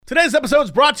Today's episode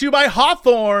is brought to you by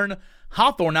Hawthorne.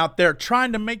 Hawthorne out there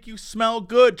trying to make you smell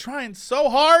good, trying so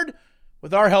hard.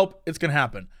 With our help, it's going to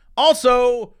happen.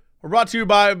 Also, we're brought to you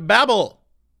by Babbel.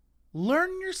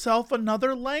 Learn yourself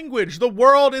another language. The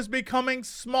world is becoming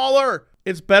smaller.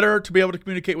 It's better to be able to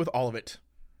communicate with all of it.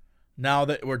 Now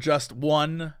that we're just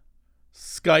one,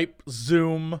 Skype,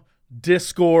 Zoom,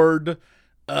 Discord,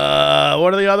 what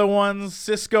are the other ones?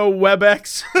 Cisco,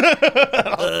 WebEx.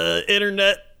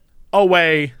 Internet.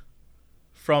 Away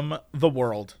from the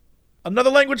world.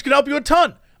 Another language can help you a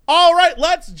ton. All right,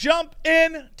 let's jump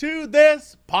into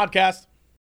this podcast.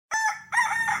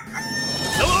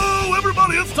 Hello,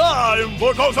 everybody. It's time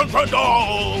for Cousin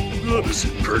Crendor. Cousin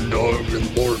Crendor in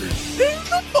the morning. In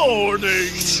the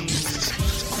morning.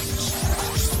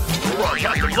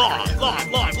 Broadcasting live.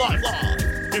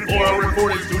 In 4-hour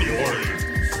recording studio.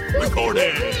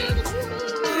 Recording.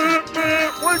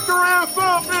 Wake your ass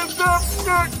up. It's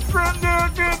Cousin Crendor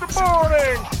in the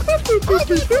morning.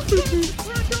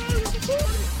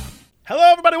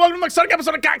 Hello, everybody. Welcome to the exciting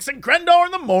episode of Cox and Crendor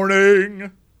in the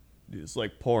morning. It's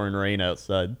like pouring rain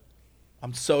outside.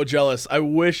 I'm so jealous. I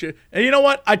wish it. And you know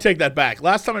what? I take that back.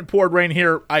 Last time it poured rain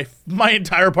here, my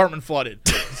entire apartment flooded.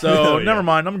 So never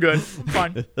mind. I'm good. I'm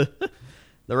fine.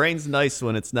 The rain's nice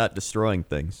when it's not destroying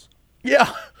things.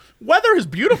 Yeah. Weather is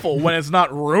beautiful when it's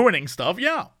not ruining stuff.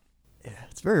 Yeah.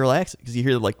 It's very relaxing because you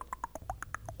hear like,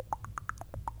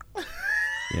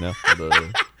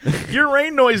 Your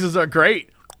rain noises are great.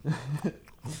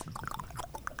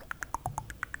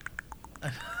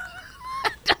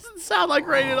 Doesn't sound like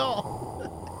rain at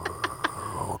all.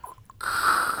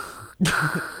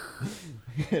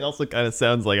 It also kind of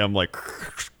sounds like I'm like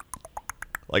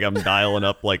I'm dialing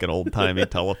up like an old timey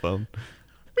telephone.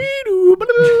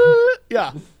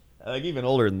 Yeah. Like even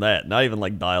older than that, not even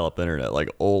like dial up internet, like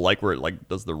old, like where it like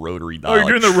does the rotary dial. Oh,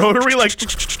 you're doing the rotary, like.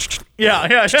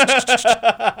 Yeah.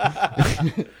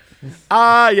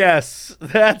 Yes.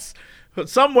 That's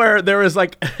somewhere there is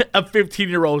like a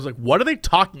 15-year-old who's like, what are they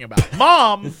talking about?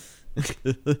 Mom!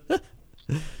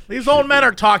 These old men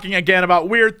are talking again about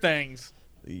weird things.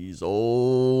 These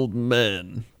old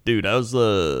men. Dude, I was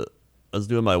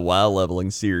doing my WoW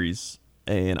leveling series,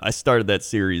 and I started that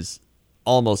series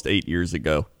almost 8 years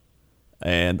ago.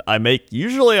 And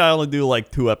usually I only do like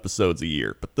 2 episodes a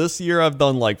year, but this year I've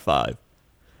done like 5.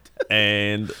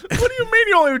 And what do you mean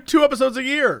you only do 2 episodes a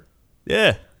year?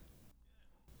 Yeah.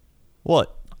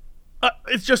 What?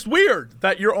 It's just weird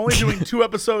that you're only doing 2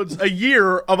 episodes a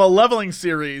year of a leveling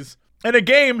series in a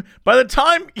game. By the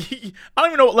time, I don't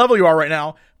even know what level you are right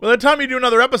now. By the time you do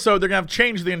another episode, they're going to have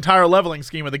changed the entire leveling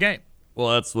scheme of the game. Well,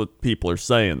 that's what people are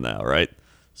saying now, right?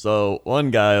 So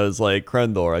one guy was like,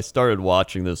 Crendor, I started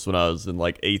watching this when I was in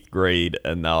like 8th grade,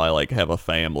 and now I like have a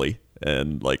family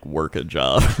and like work a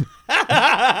job.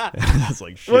 That's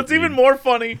like shit. What's even more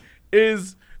funny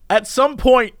is at some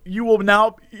point you will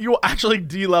actually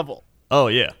de-level. Oh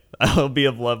yeah, I'll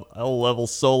level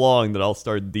so long that I'll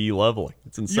start de-leveling.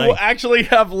 It's insane. You will actually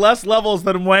have less levels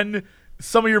than when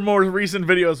some of your more recent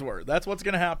videos were. That's what's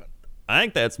going to happen. I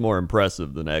think that's more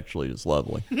impressive than actually just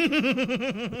leveling.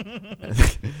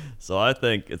 So I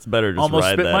think it's better just almost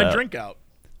ride spit that my out. drink out.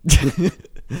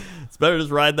 It's better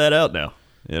just ride that out now,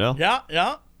 you know?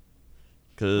 Yeah.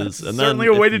 Because Certainly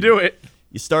a way to do it.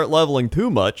 You start leveling too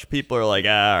much, people are like,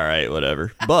 all right,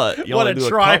 whatever. But you What only a do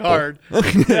try a couple. hard.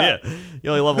 Yeah.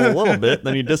 You only level a little bit,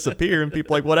 then you disappear, and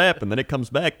people are like, what happened? Then it comes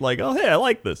back like, oh, hey, I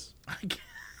like this.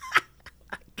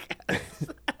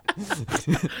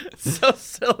 So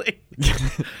silly.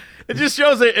 It just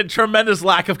shows a tremendous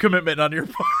lack of commitment on your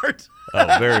part.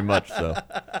 Oh, very much so.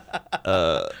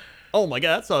 Oh my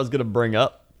God, that's what I was gonna bring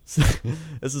up.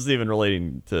 This is even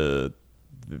relating to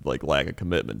like lack of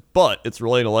commitment, but it's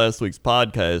relating to last week's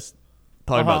podcast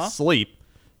talking about sleep.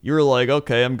 You were like,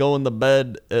 okay, I'm going to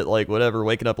bed at like whatever,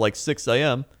 waking up like 6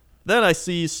 a.m. Then I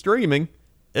see you streaming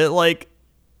at like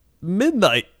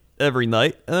midnight every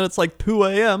night, and then it's like 2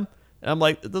 a.m. And I'm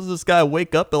like, does this guy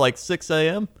wake up at like 6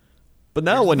 a.m.? But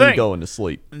now when are you going to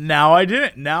sleep? Now I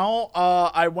didn't. Now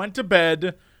I went to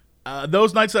bed.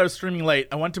 Those nights that I was streaming late,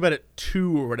 I went to bed at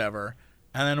 2 or whatever,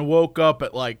 and then woke up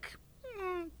at like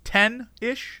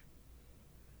 10-ish.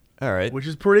 All right. Which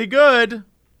is pretty good.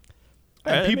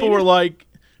 And people were like,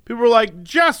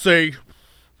 Jesse,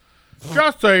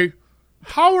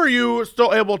 how are you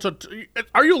still able to,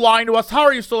 are you lying to us? How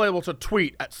are you still able to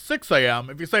tweet at 6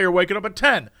 a.m. if you say you're waking up at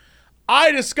 10?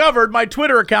 I discovered my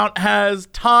Twitter account has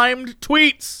timed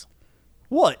tweets.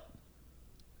 What?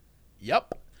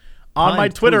 Yep. On my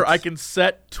Timed Twitter, tweets. I can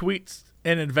set tweets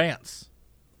in advance.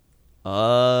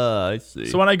 I see.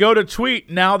 So when I go to tweet,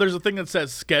 now there's a thing that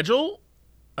says schedule.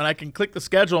 and I can click the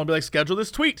schedule and be like, schedule this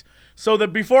tweet. So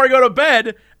that before I go to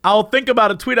bed, I'll think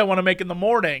about a tweet I want to make in the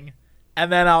morning,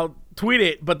 and then I'll tweet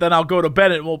it, but then I'll go to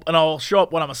bed and I'll show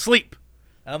up when I'm asleep.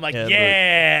 And I'm like,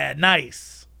 yeah,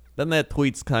 nice. Then that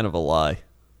tweet's kind of a lie.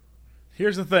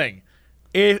 Here's the thing.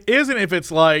 It isn't if it's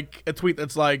like a tweet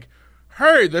that's like,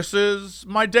 hey, this is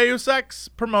my Deus Ex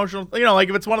promotional. You know, like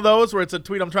if it's one of those where it's a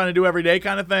tweet I'm trying to do every day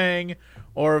kind of thing,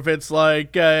 or if it's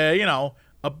like, you know,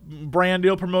 a brand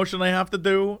deal promotion I have to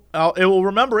do, it will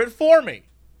remember it for me.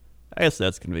 I guess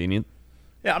that's convenient.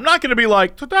 Yeah, I'm not going to be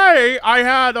like, today I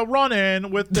had a run-in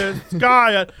with this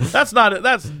guy. That's not it.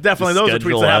 That's definitely, those are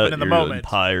tweets that happen in the moment.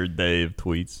 Entire day of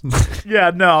tweets.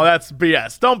 Yeah, no, that's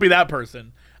BS. Don't be that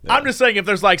person. Yeah. I'm just saying if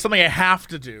there's like something I have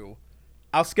to do,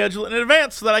 I'll schedule it in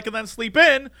advance so that I can then sleep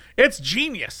in. It's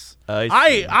genius.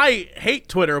 I hate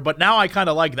Twitter, but now I kind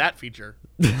of like that feature.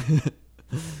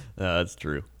 That's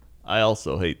true. I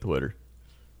also hate Twitter.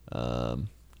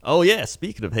 Oh, yeah,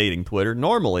 speaking of hating Twitter,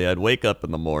 normally I'd wake up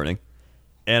in the morning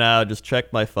and I would just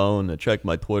check my phone, check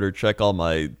my Twitter, check all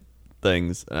my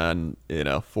things, and,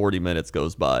 40 minutes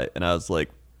goes by, and I was like,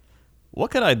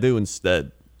 what can I do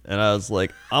instead? And I was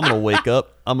like, I'm going to wake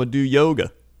up, I'm going to do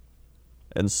yoga.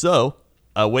 And so,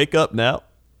 I wake up now,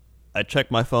 I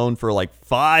check my phone for like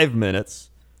 5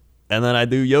 minutes, and then I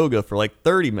do yoga for like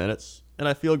 30 minutes, and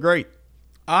I feel great.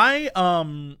 I,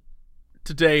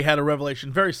 today had a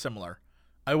revelation very similar.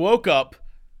 I woke up,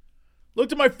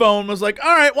 looked at my phone, was like,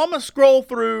 all right, well, I'm going to scroll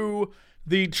through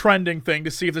the trending thing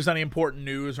to see if there's any important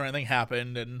news or anything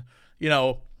happened. And,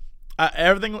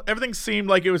 everything seemed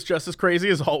like it was just as crazy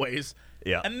as always.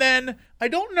 Yeah. And then I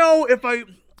don't know if I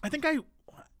think I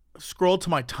scrolled to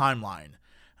my timeline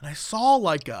and I saw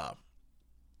like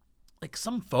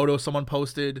some photo someone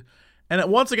posted. And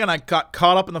once again, I got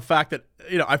caught up in the fact that,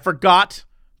 I forgot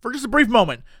for just a brief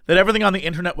moment that everything on the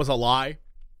internet was a lie.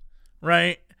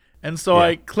 Right? And so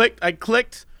I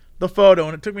clicked the photo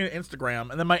and it took me to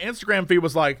Instagram. And then my Instagram feed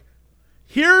was like,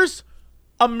 here's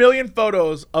a million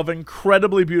photos of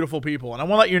incredibly beautiful people. And I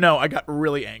want to let you know, I got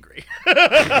really angry.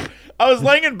 I was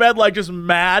laying in bed like just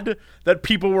mad that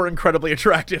people were incredibly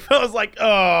attractive. I was like,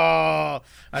 oh,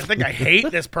 I think I hate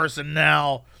this person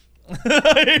now.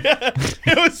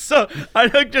 It was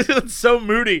so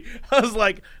moody. I was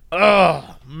like,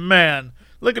 oh, man.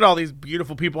 Look at all these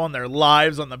beautiful people and their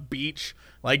lives on the beach.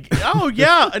 Like, oh,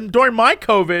 yeah. And during my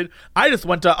COVID, I just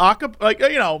went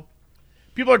to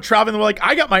people are traveling. They're like,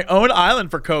 I got my own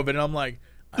island for COVID. And I'm like,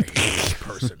 I hate this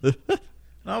person. And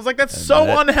I was like, that's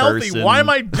so unhealthy. Why am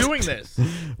I doing this?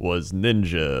 Was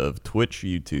Ninja of Twitch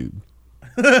YouTube.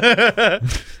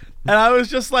 And I was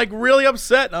just like really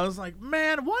upset. And I was like,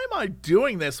 man, why am I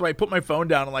doing this? So I put my phone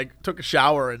down and like took a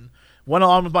shower and went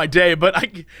on with my day, but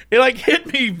it like hit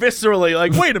me viscerally.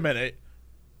 Like, wait a minute.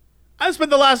 I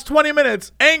spent the last 20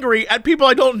 minutes angry at people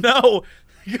I don't know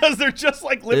because they're just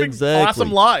like living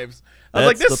awesome lives. I was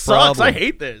like, this sucks. I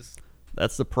hate this.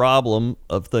 That's the problem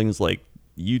of things like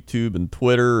YouTube and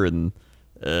Twitter and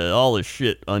all this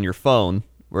shit on your phone.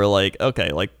 Where like,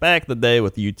 okay, like back in the day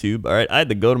with YouTube, all right, I had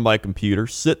to go to my computer,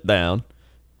 sit down,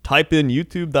 type in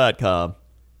youtube.com,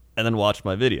 and then watch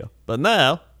my video. But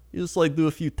now, you just like do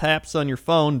a few taps on your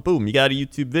phone, boom, you got a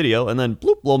YouTube video, and then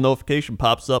bloop, little notification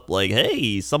pops up like,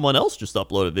 hey, someone else just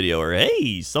uploaded a video, or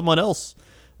hey, someone else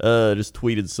just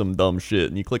tweeted some dumb shit,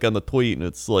 and you click on the tweet, and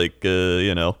it's like,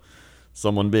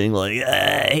 someone being like,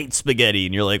 I hate spaghetti,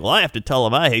 and you're like, well, I have to tell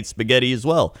them I hate spaghetti as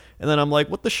well. And then I'm like,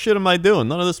 what the shit am I doing?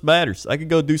 None of this matters. I could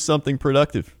go do something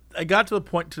productive. I got to the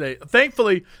point today.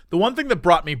 Thankfully, the one thing that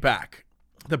brought me back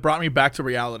to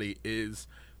reality is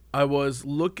I was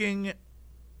looking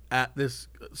at this.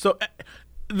 So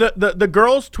the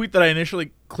girl's tweet that I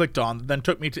initially clicked on then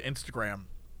took me to Instagram,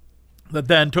 that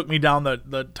then took me down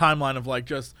the timeline of like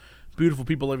just beautiful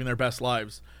people living their best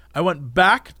lives. I went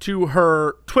back to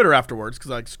her Twitter afterwards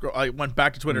because I went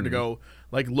back to Twitter to go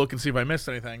like look and see if I missed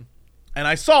anything, and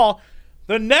I saw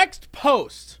the next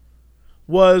post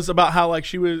was about how like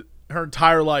her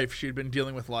entire life she had been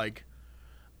dealing with like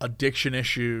addiction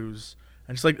issues,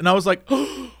 and she's like, and I was like,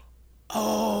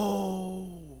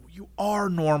 oh, you are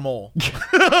normal.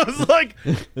 I was like,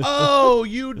 oh,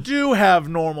 you do have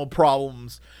normal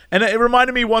problems, and it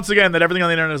reminded me once again that everything on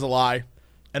the internet is a lie.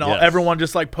 And everyone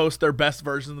just like posts their best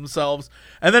version of themselves.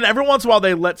 And then every once in a while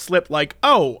they let slip like,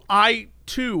 oh, I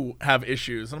too have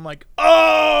issues. And I'm like,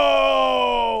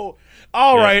 oh,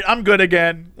 all right, I'm good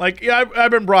again. Like, yeah,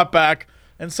 I've been brought back.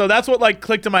 And so that's what like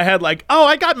clicked in my head like, oh,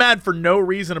 I got mad for no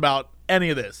reason about any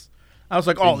of this. I was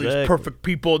like, oh, these perfect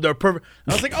people, they're perfect.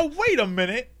 And I was like, oh, wait a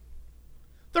minute.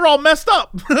 they're all messed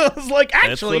up. I was like,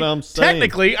 actually, what I'm saying.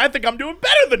 technically, I think I'm doing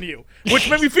better than you, which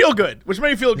made me feel good.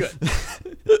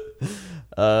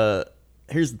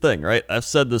 Here's the thing, right? I've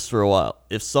said this for a while.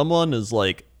 If someone is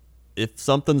like, if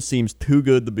something seems too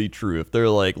good to be true, if they're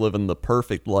like living the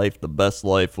perfect life, the best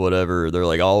life, whatever, they're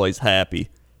like always happy,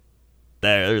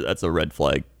 that's a red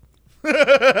flag.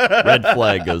 Red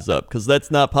flag goes up, because that's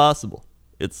not possible.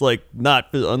 It's like not,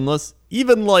 unless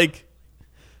even like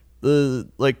the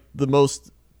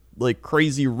most like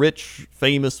crazy rich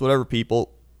famous whatever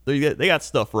people, they got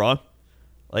stuff wrong.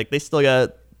 Like they still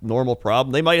got normal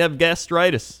problem. They might have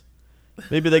gastritis.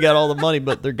 Maybe they got all the money,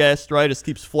 but their gastritis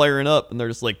keeps flaring up, and they're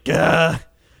just like, gah.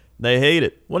 They hate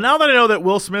it. Well, now that I know that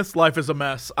Will Smith's life is a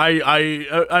mess,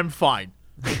 I'm fine.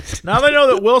 Now that I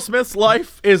know that Will Smith's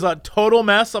life is a total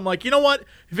mess, I'm like, you know what?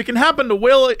 If it can happen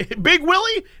to Big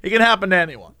Willie, it can happen to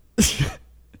anyone.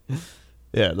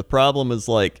 Yeah, the problem is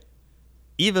like,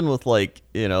 even with like,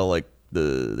 you know, like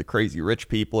the crazy rich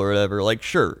people or whatever, like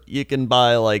sure, you can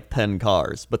buy like 10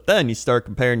 cars, but then you start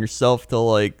comparing yourself to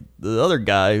like the other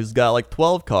guy who's got like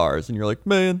 12 cars, and you're like,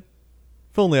 man,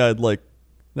 if only I had like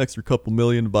an extra couple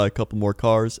million to buy a couple more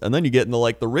cars. And then you get into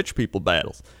like the rich people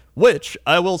battles, which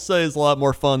I will say is a lot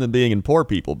more fun than being in poor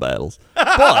people battles.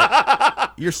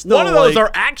 But you're still one of those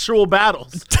are actual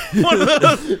battles. One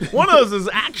of those is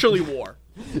actually war.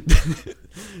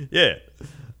 Yeah.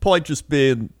 Point just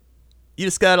being, you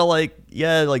just gotta like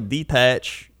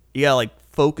detach. You gotta like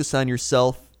focus on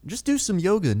yourself. Just do some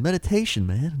yoga and meditation,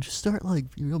 man. And just start like,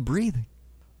 you know, breathing.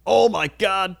 Oh my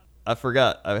God. I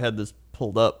forgot. I had this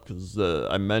pulled up because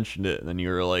I mentioned it, and then you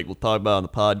were like, we'll talk about it on the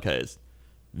podcast.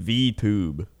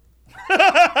 VTube.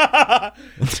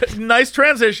 Nice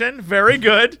transition. Very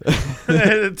good.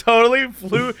 It totally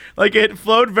flew, like it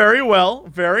flowed very well.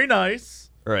 Very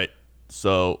nice. Right.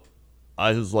 So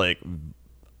I was like,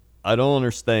 I don't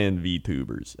understand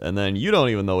VTubers. And then you don't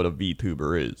even know what a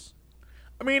VTuber is.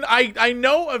 I mean, I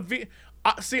know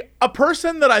see, a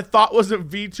person that I thought was a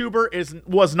VTuber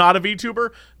was not a VTuber.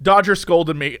 Dodger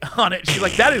scolded me on it. She's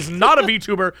like, that is not a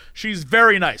VTuber. She's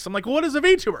very nice. I'm like, what is a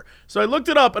VTuber? So I looked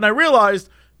it up, and I realized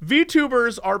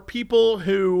VTubers are people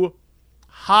who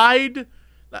hide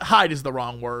is the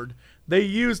wrong word. They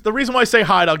use, the reason why I say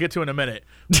hide, I'll get to in a minute,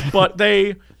 but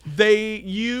they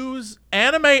use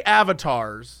anime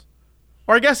avatars,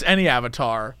 or I guess any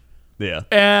avatar. Yeah.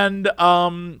 And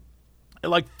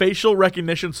like facial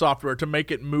recognition software to make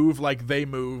it move like they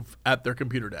move at their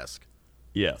computer desk.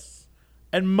 Yes.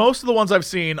 And most of the ones I've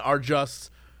seen are just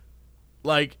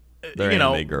like, they're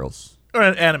anime girls. Or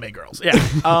anime girls, yeah.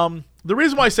 The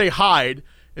reason why I say hide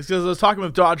is because I was talking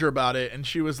with Dodger about it, and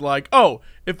she was like, oh,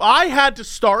 if I had to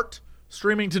start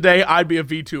streaming today, I'd be a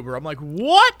VTuber. I'm like,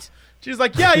 what? She's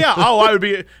like, yeah. Oh, I would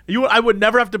be. I would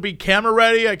never have to be camera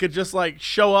ready. I could just like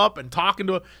show up and talk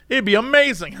into it. It'd be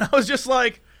amazing. And I was just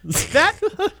like, that.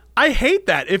 I hate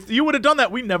that. If you would have done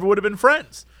that, we never would have been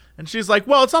friends. And she's like,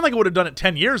 well, it's not like I would have done it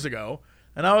 10 years ago.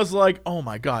 And I was like, oh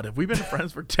my God, have we been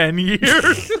friends for 10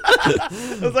 years?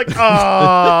 I was like,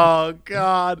 oh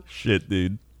God. Shit,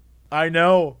 dude. I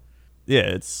know.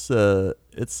 Yeah, it's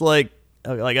like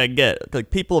I get,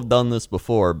 like, people have done this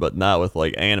before, but not with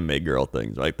like anime girl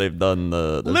things. Like they've done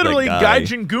literally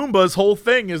Gaijin Goomba's whole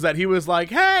thing is that he was like,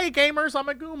 hey gamers, I'm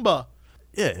a Goomba.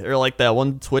 Yeah, or like that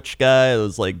one Twitch guy that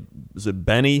was like, was it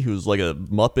Benny, who's like a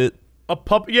Muppet? A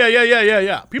pup?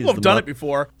 Yeah. People have done it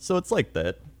before. So it's like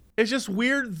that. It's just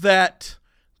weird that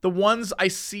the ones I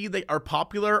see that are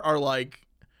popular are like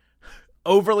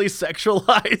overly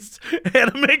sexualized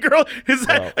anime girl. Is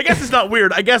that? Well, I guess it's not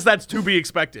weird. I guess that's to be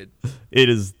expected. It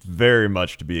is very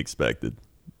much to be expected.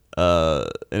 And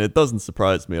it doesn't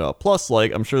surprise me at all. Plus,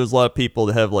 like, I'm sure there's a lot of people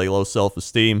that have like low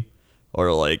self-esteem,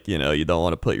 or like, you know, you don't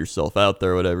want to put yourself out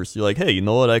there or whatever. So you're like, hey, you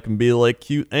know what? I can be like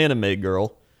cute anime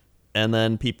girl. And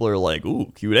then people are like,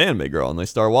 ooh, cute anime girl. And they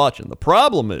start watching. The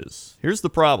problem is, here's the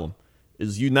problem,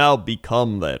 is you now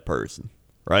become that person,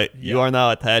 right? Yeah. You are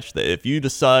now attached to it. If you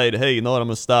decide, hey, you know what? I'm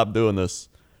going to stop doing this,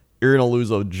 you're going to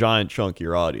lose a giant chunk of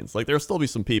your audience. Like, there'll still be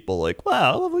some people like,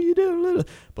 wow, I love what you do.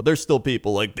 But there's still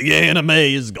people like, the anime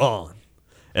is gone.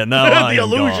 And now I am the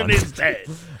illusion gone. is dead.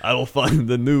 I will find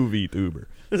the new VTuber.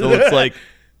 So it's like,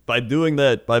 by doing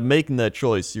that, by making that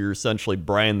choice, you're essentially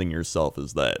branding yourself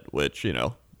as that, which, you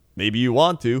know, maybe you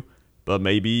want to, but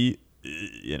maybe,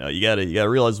 you know, you gotta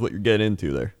realize what you're getting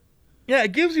into there. Yeah,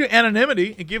 it gives you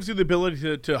anonymity. It gives you the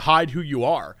ability to hide who you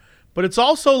are. But it's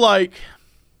also like,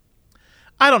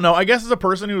 I don't know. I guess as a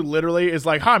person who literally is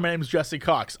like, hi, my name is Jesse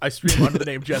Cox. I stream under the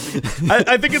name Jesse.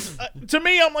 I think it's, to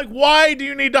me, I'm like, why do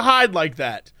you need to hide like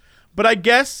that? But I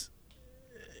guess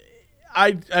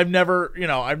I've never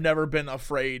been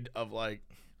afraid of like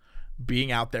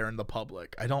being out there in the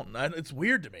public. It's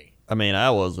weird to me. I mean,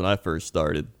 I was when I first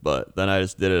started, but then I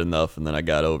just did it enough, and then I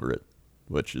got over it,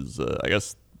 which is, I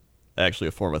guess, actually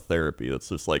a form of therapy. That's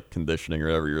just like conditioning or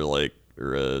whatever you're like,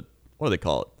 or what do they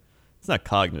call it? It's not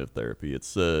cognitive therapy.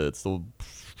 It's the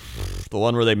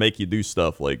one where they make you do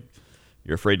stuff like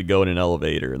you're afraid to go in an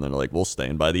elevator, and then they're like, we'll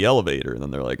stand by the elevator, and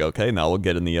then they're like, okay, now we'll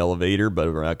get in the elevator,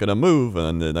 but we're not gonna move. And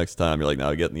then the next time you're like,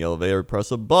 now we get in the elevator, press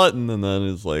a button, and then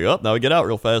it's like, oh, now we get out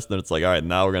real fast. And then it's like, all right,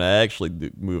 now we're gonna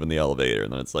actually move in the elevator,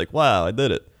 and then it's like, wow, I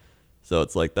did it. So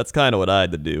it's like that's kind of what I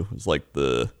had to do. It's like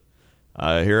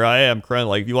here I am crying.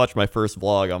 Like if you watch my first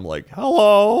vlog, I'm like,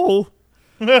 hello,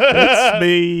 it's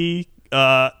me.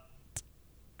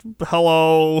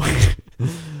 Hello.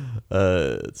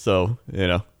 So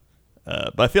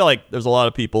but I feel like there's a lot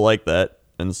of people like that,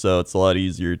 and so it's a lot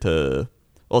easier to.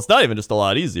 Well, it's not even just a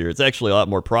lot easier. It's actually a lot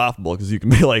more profitable because you can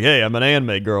be like, hey, I'm an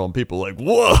anime girl, and people are like,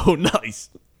 whoa, nice.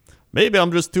 Maybe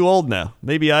I'm just too old now.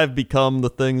 Maybe I've become the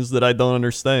things that I don't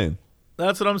understand.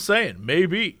 That's what I'm saying.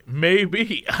 Maybe.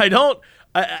 I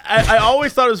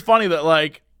always thought it was funny that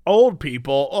like old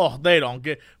people, they don't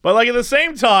get. But like at the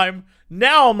same time,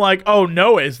 now I'm like, oh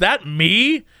no, is that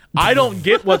me? I don't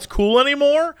get what's cool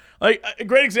anymore. Like a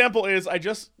great example is I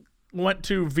just went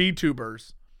to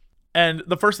VTubers, and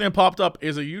the first thing that popped up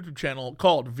is a YouTube channel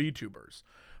called VTubers.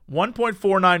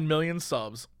 1.49 million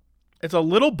subs. It's a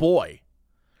little boy.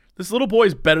 This little boy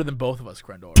is better than both of us,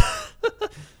 Crendor.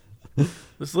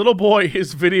 This little boy,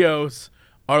 his videos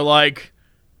are like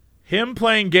him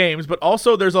playing games, but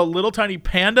also there's a little tiny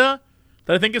panda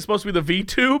that I think is supposed to be the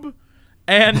VTube,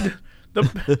 and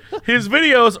his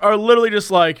videos are literally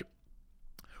just like,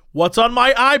 what's on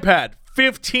my iPad?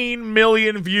 15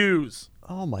 million views.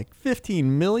 Oh my,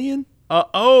 15 million?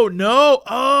 Oh no.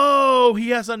 Oh, he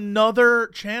has another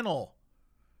channel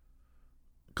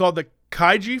called the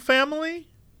Kaiji Family.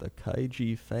 The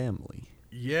Kaiji Family.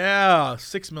 Yeah,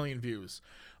 6 million views.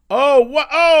 Oh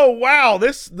wow.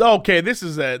 This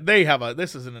is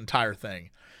an entire thing.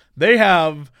 They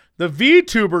have the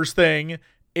VTubers thing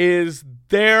is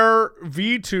their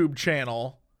VTube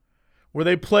channel where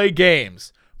they play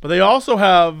games. But they also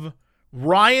have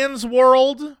Ryan's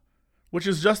World, which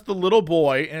is just the little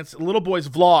boy, and it's little boy's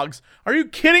vlogs. Are you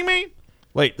kidding me?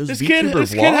 Wait, this kid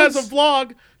has a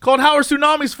vlog called How Are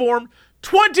Tsunamis Formed?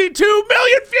 22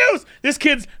 million views!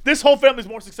 This whole family's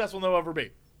more successful than they'll ever be.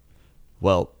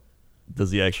 Well, does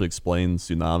he actually explain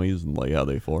tsunamis and like how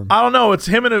they form? I don't know. It's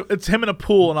him in a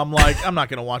pool, and I'm like, I'm not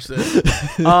gonna watch this.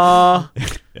 Yeah,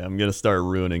 I'm gonna start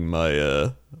ruining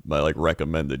my my like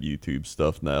recommended YouTube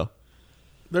stuff now.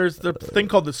 There's the thing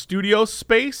called the Studio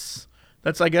Space.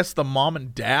 That's, I guess, the mom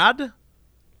and dad.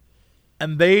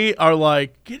 And they are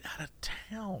like, get out of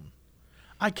town.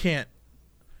 I can't.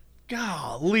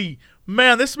 Golly.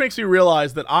 Man, this makes me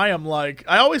realize that I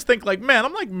always think like, man,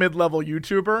 I'm like mid-level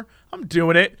YouTuber. I'm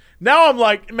doing it. Now I'm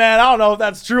like, man, I don't know if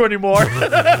that's true anymore.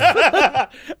 I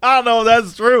don't know if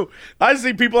that's true. I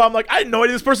see people, I'm like, I didn't know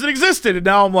this person existed. And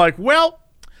now I'm like, well,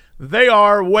 they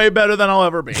are way better than I'll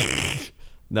ever be.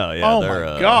 No, yeah. Oh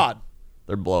my God.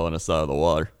 They're blowing us out of the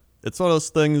water. It's one of those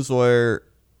things where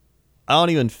I don't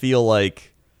even feel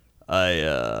like like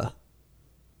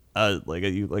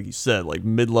you said, like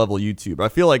mid-level YouTuber. I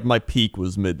feel like my peak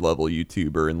was mid-level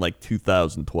YouTuber in like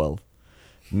 2012.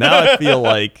 Now I feel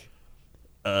like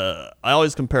I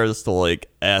always compare this to like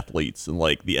athletes in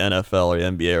like the NFL or the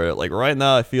NBA. Like right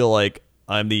now, I feel like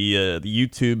I'm the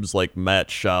YouTube's like Matt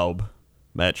Schaub.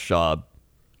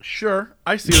 Sure,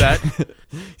 I see that.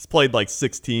 He's played like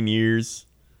 16 years.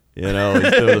 He's been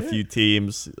with a few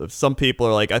teams. Some people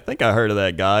are like, I think I heard of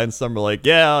that guy, and some are like,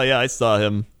 yeah, I saw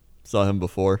him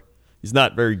before. He's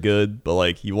not very good, but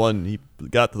like he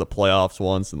got to the playoffs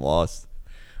once and lost.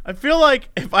 I feel like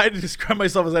if I had to describe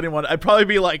myself as anyone, I'd probably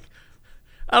be like,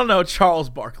 I don't know,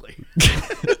 Charles Barkley.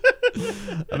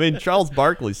 I mean, Charles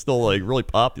Barkley's still like really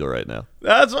popular right now.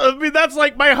 That's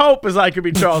like my hope is I could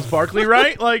be Charles Barkley,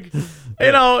 right? Like,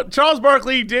 Charles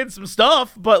Barkley did some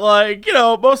stuff, but like,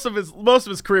 most of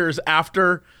his career is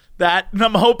after that, and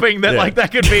I'm hoping that like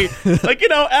that could be like,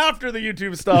 after the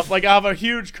YouTube stuff, like I have a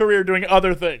huge career doing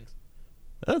other things.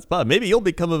 That's fine. Maybe you'll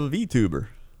become a VTuber.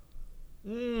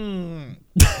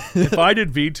 If I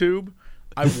did VTube,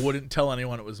 I wouldn't tell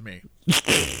anyone it was me.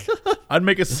 I'd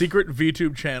make a secret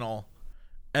VTube channel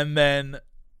and then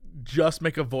just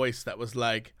make a voice that was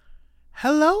like,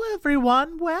 hello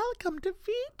everyone, welcome to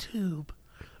VTube.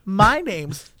 My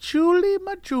name's Julie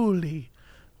Majuli.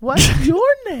 What's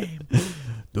your name?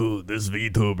 Dude, this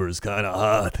VTuber's kind of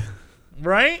hot.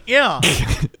 Right? Yeah.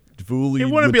 It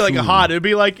wouldn't be like a hot. It'd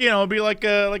be like,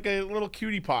 a little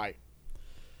cutie pie.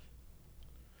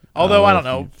 Although I don't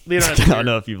know. The internet's I don't weird.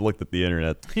 know if you've looked at the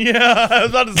internet. Yeah, I was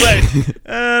about to say.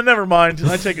 Never mind.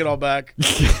 I take it all back.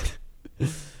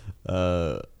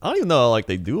 I don't even know like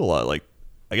they do a lot. Like,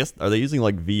 I guess are they using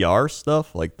like VR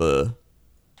stuff like the?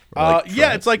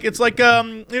 Yeah, it's like you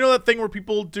know that thing where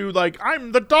people do like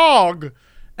I'm the dog,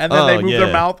 and then they move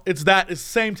their mouth. It's that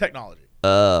same technology.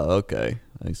 Okay,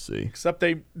 I see. Except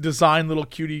they design little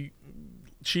cutie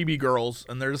chibi girls,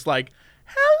 and they're just like,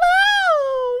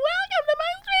 "Hello, welcome to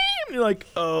my stream." And you're like,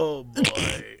 "Oh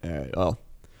boy." All right. Well,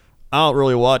 I don't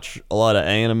really watch a lot of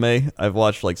anime. I've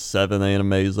watched like 7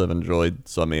 animes I've enjoyed.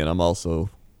 So I mean, I'm also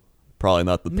probably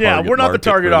not the target Yeah, we're not the market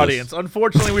target for this. audience.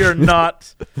 Unfortunately, we are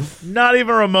not even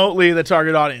remotely the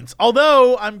target audience.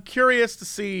 Although I'm curious to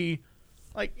see,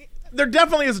 like, there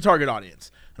definitely is a target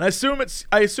audience, and I assume it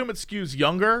skews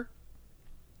younger.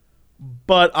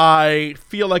 But I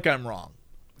feel like I'm wrong.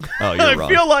 Oh, you're I wrong.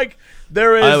 feel like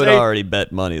there is. I would already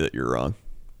bet money that you're wrong.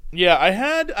 Yeah,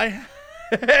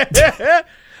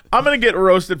 I'm gonna get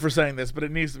roasted for saying this, but it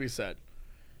needs to be said.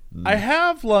 I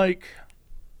have like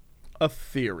a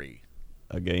theory.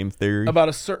 A game theory. About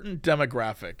a certain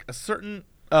demographic, a certain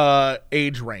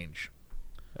age range.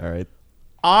 All right.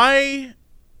 I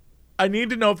need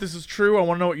to know if this is true. I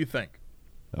want to know what you think.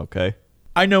 Okay.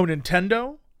 I know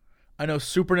Nintendo, I know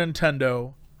Super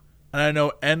Nintendo, and I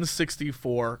know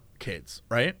N64 kids,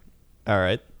 right? All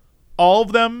right. All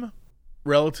of them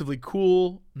relatively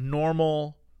cool,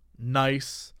 normal,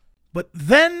 nice. But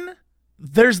then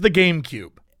there's the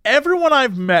GameCube. Everyone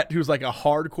I've met who's like a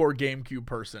hardcore GameCube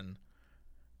person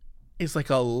is like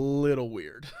a little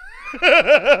weird.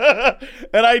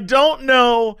 And I don't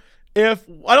know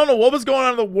what was going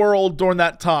on in the world during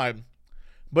that time.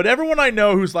 But everyone I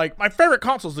know who's like, my favorite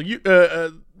console is the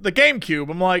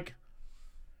GameCube, I'm like,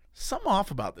 something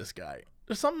off about this guy.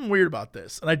 There's something weird about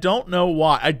this. And I don't know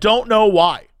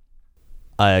why.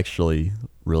 I actually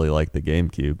really like the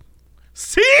GameCube.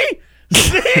 See?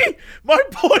 My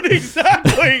point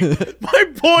exactly.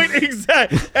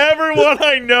 Everyone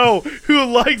I know who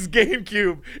likes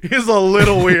GameCube is a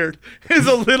little weird. Is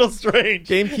a little strange.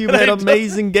 GameCube And had I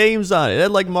amazing games on it. It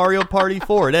had like Mario Party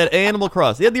 4. It had Animal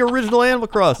Crossing. It had the original Animal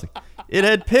Crossing. It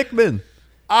had Pikmin.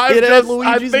 I had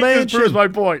Luigi's think Mansion. this proves my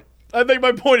point. I think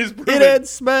my point is proven. It had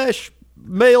Smash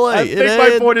Melee. I It think my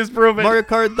had point is proven. Mario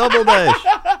Kart Double Dash.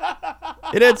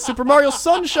 It had Super Mario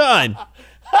Sunshine.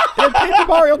 It had Paper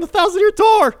Mario on the 1,000-Year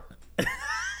Tour.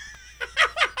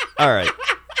 All right.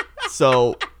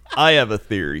 So I have a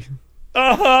theory.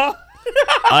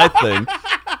 I think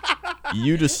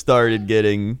you just started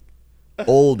getting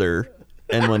older,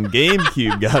 and when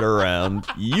GameCube got around,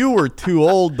 you were too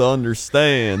old to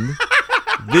understand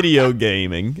video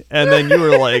gaming, and then you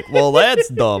were like, well, that's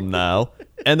dumb now.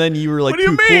 And then you were like, What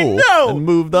do you too mean? cool No. and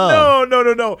moved on.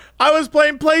 No. I was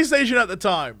playing PlayStation at the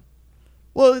time.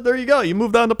 Well, there you go. You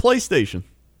moved on to PlayStation.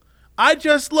 I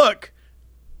just look.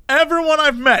 Everyone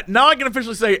I've met, now I can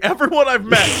officially say everyone I've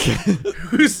met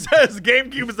who says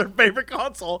GameCube is their favorite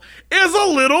console is a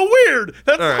little weird.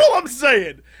 That's all I'm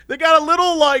saying. They got a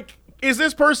little like, is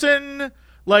this person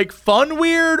like fun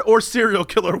weird or serial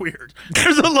killer weird?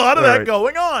 There's a lot of that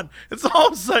going on. That's all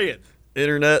I'm saying.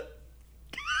 Internet.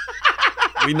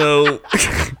 We know.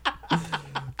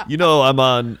 You know I'm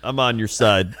on your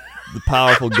side. The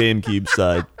powerful GameCube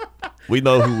side. We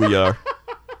know who we are.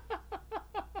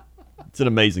 It's an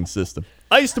amazing system.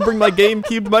 I used to bring my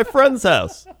GameCube to my friend's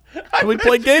house, and we'd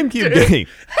play GameCube games.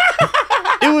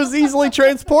 It was easily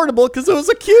transportable because it was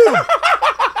a cube.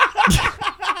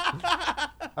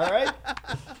 All right?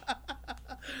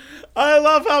 I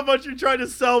love how much you're trying to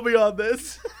sell me on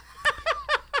this.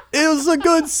 It was a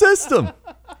good system.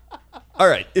 All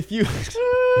right, if you...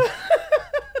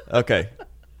 Okay.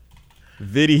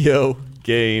 Video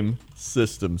game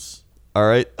systems. All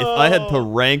right? If I had to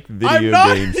rank video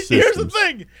game systems... Here's the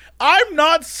thing. I'm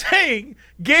not saying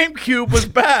GameCube was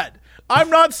bad. I'm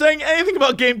not saying anything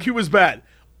about GameCube was bad.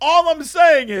 All I'm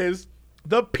saying is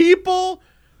the people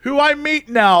who I meet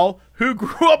now who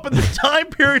grew up in the time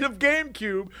period of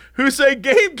GameCube who say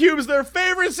GameCube is their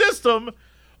favorite system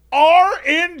are,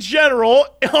 in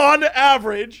general, on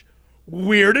average,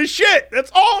 weird as shit.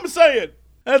 That's all I'm saying.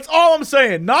 That's all I'm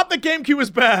saying. Not that GameCube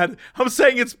is bad. I'm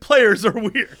saying its players are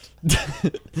weird.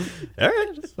 All right,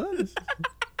 that's fine.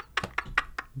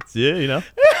 Yeah, you know.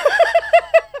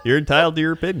 You're entitled to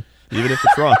your opinion, even if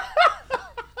it's wrong.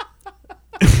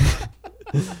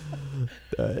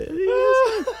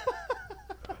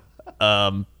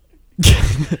 I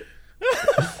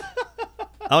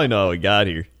don't know how we got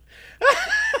here,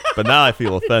 but now I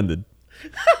feel offended.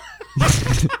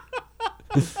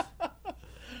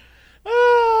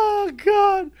 Oh,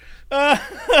 God.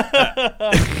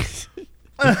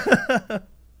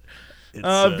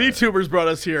 VTubers brought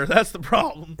us here. That's the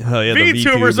problem. Oh, yeah,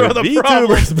 VTubers are the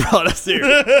problem. VTubers brought us here.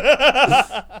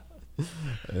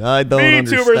 I don't VTubers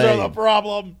understand. are the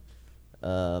problem.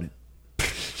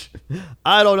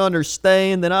 I don't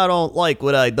understand, and I don't like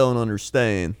what I don't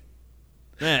understand.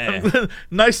 Eh.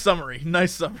 Nice summary.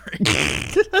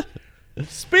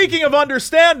 Speaking of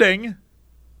understanding,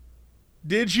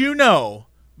 did you know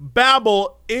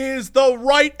Babbel is the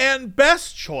right and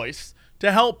best choice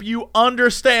to help you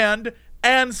understand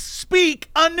and speak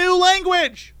a new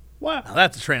language? Wow,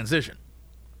 that's a transition.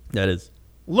 That is.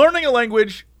 Learning a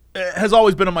language has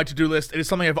always been on my to-do list. It is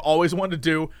something I've always wanted to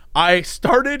do. I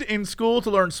started in school to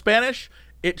learn Spanish.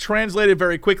 It translated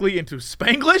very quickly into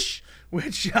Spanglish,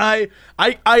 which I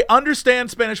understand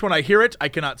Spanish when I hear it. I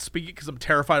cannot speak it because I'm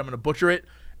terrified I'm going to butcher it.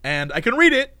 And I can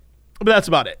read it, but that's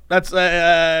about it.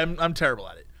 I'm terrible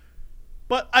at it.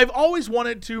 But I've always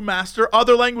wanted to master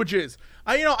other languages.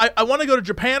 I want to go to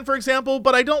Japan, for example,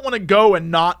 but I don't want to go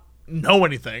and not know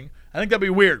anything. I think that'd be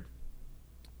weird.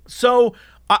 So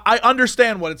I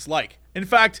understand what it's like. In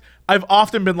fact, I've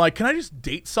often been like, can I just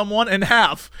date someone and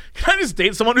have? Can I just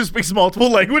date someone who speaks multiple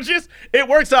languages? It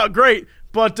works out great,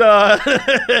 but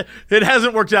it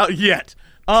hasn't worked out yet.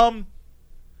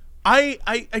 I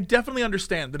definitely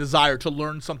understand the desire to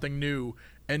learn something new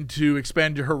and to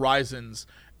expand your horizons.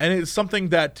 And it's something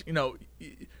that,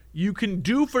 you can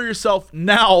do for yourself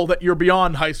now that you're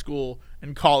beyond high school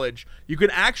and college. You can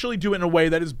actually do it in a way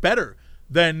that is better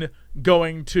than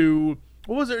going to,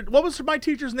 what was my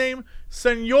teacher's name?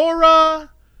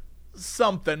 Senora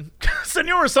something.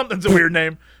 Senora something's a weird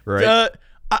name. Right.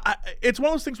 It's one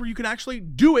of those things where you can actually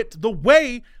do it the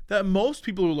way that most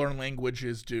people who learn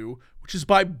languages do, which is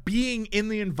by being in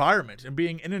the environment and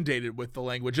being inundated with the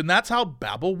language. And that's how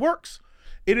Babbel works.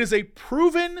 It is a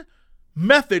proven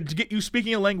method to get you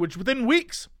speaking a language within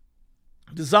weeks,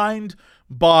 designed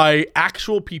by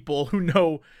actual people who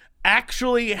know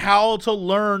actually how to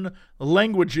learn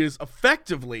languages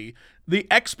effectively. The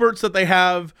experts that they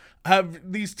have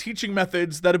these teaching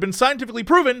methods that have been scientifically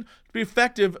proven to be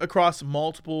effective across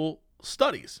multiple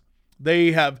studies.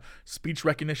 They have speech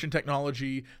recognition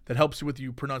technology that helps you with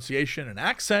your pronunciation and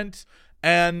accent,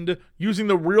 and using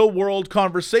the real world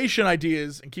conversation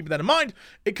ideas and keeping that in mind,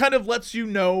 it kind of lets you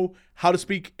know how to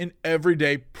speak in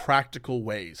everyday practical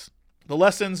ways. The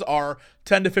lessons are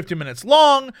 10 to 15 minutes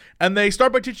long, and they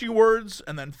start by teaching you words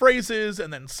and then phrases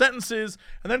and then sentences,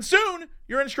 and then soon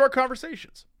you're in short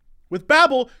conversations. With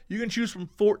Babbel, you can choose from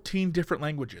 14 different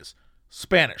languages: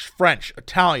 Spanish, French,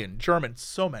 Italian, German,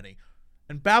 so many.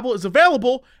 And Babbel is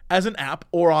available as an app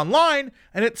or online,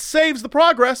 and it saves the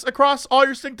progress across all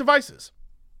your sync devices.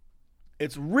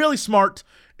 It's really smart.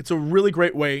 It's a really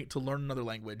great way to learn another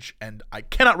language, and I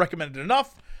cannot recommend it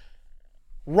enough.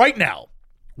 Right now,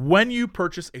 when you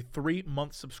purchase a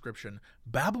 3-month subscription,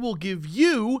 Babbel will give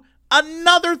you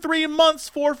another 3 months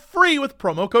for free with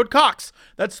promo code COX.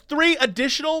 That's 3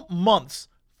 additional months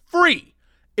free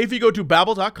if you go to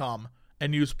Babbel.com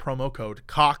and use promo code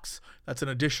COX. That's an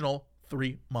additional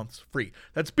 3 months free.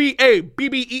 That's BABBEL.com,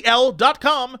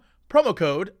 promo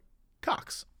code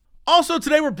COX. Also,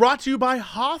 today we're brought to you by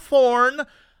Hawthorne.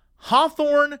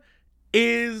 Hawthorne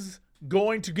is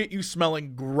going to get you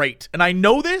smelling great. And I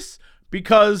know this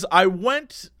because I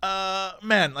went,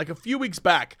 like a few weeks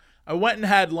back, I went and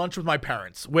had lunch with my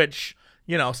parents, which,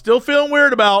 still feeling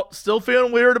weird about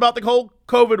the whole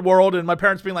COVID world, and my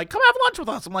parents being like, come have lunch with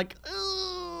us. I'm like,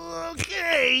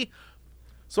 okay.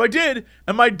 So I did,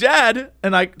 and my dad,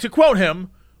 to quote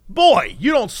him, boy,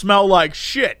 you don't smell like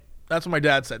shit. That's what my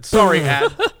dad said. Sorry,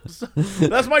 Dad.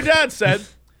 That's what my dad said.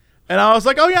 And I was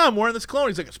like, oh yeah, I'm wearing this cologne.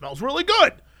 He's like, it smells really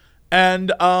good. And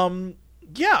the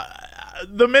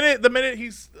minute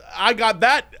I got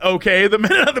that okay, the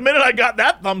minute I got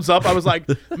that thumbs up, I was like,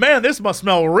 man, this must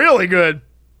smell really good.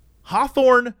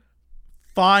 Hawthorne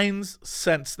finds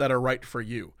scents that are right for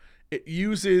you. It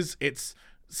uses its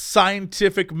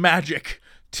scientific magic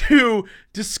to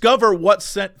discover what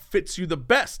scent fits you the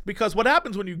best. Because what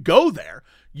happens when you go there,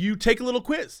 you take a little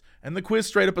quiz, and the quiz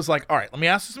straight up is like, all right, let me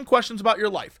ask you some questions about your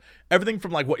life. Everything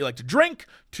from like what you like to drink,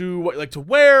 to what you like to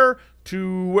wear,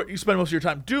 to what you spend most of your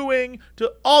time doing,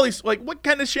 to all these, like what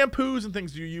kind of shampoos and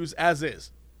things do you use as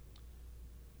is.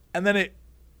 And then it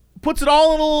puts it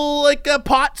all in a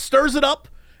pot, stirs it up,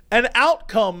 and out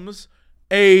comes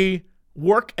a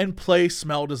work and play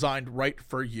smell designed right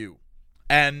for you.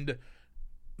 And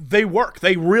they work.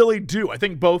 They really do. I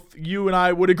think both you and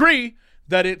I would agree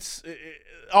that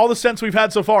all the scents we've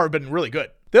had so far have been really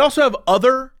good. They also have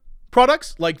other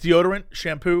products like deodorant,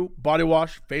 shampoo, body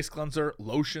wash, face cleanser,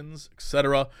 lotions,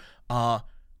 etc. All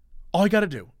you got to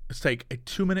do is take a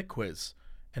 2-minute quiz,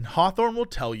 and Hawthorne will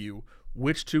tell you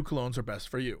which 2 colognes are best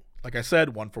for you. Like I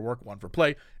said, one for work, one for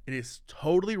play. It is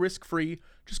totally risk-free.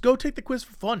 Just go take the quiz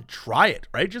for fun. Try it,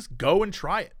 right? Just go and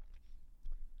try it.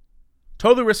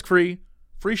 Totally risk-free,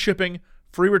 free shipping,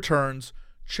 free returns.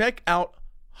 Check out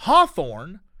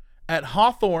Hawthorne at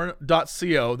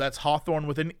hawthorne.co. That's Hawthorne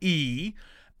with an E.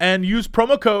 And use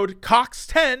promo code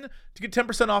COX10 to get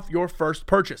 10% off your first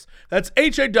purchase. That's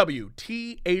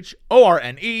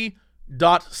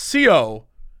HAWTHORNE.co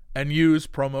and use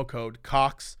promo code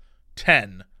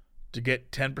COX10 to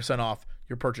get 10% off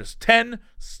your purchase. 10,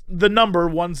 the number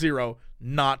 10,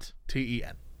 not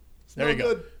TEN. There you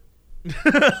go.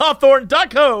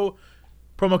 Hawthorne.co,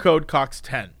 promo code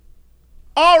COX10.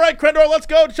 All right, Crendor, let's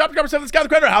go to chapter number 7. Let's go to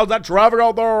Crendor. How's that traffic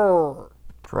out there?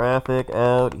 Traffic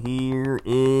out here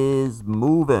is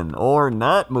moving or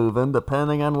not moving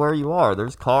depending on where you are.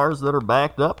 There's cars that are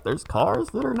backed up. There's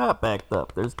cars that are not backed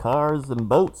up. There's cars and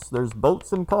boats. There's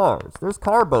boats and cars. There's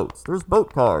car boats. There's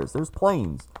boat cars. There's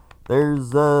planes.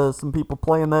 There's some people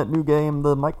playing that new game,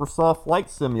 the Microsoft Flight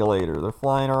Simulator. They're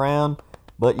flying around,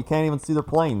 but you can't even see their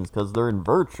planes because they're in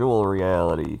virtual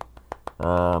reality.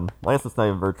 I guess it's not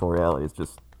even virtual reality. It's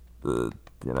just,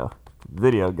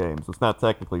 video games. It's not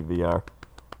technically VR.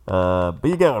 But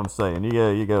you get what I'm saying.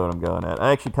 You get what I'm going at.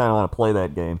 I actually kind of want to play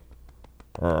that game.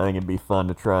 I think it'd be fun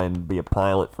to try and be a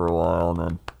pilot for a while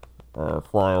and then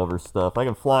fly over stuff. I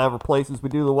can fly over places we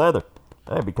do the weather.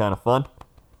 That'd be kind of fun.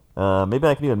 Maybe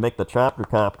I can even make the chopper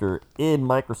copter in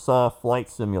Microsoft Flight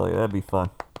Simulator. That'd be fun.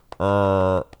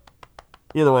 Either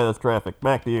way, that's traffic.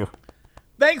 Back to you.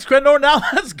 Thanks, Crendor. Now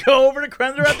let's go over to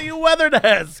Crendor at the weather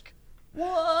desk.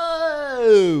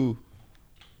 Whoa!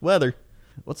 Weather.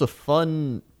 What's a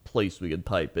fun place we could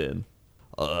type in?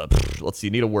 Let's see.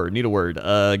 Need a word.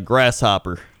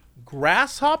 Grasshopper.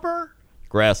 Grasshopper?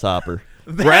 Grasshopper.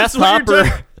 That's what you're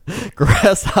Grasshopper.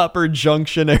 Grasshopper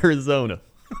Junction, Arizona.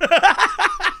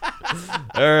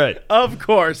 All right. Of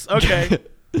course. Okay.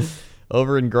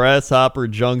 Over in Grasshopper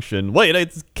Junction. Wait,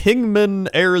 it's Kingman,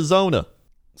 Arizona.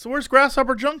 So where's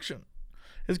Grasshopper Junction?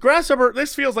 Is Grasshopper...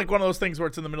 This feels like one of those things where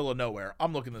it's in the middle of nowhere.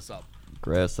 I'm looking this up.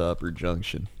 Grasshopper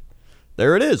Junction.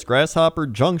 There it is, Grasshopper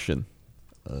Junction.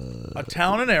 A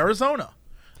town in Arizona.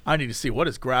 I need to see, what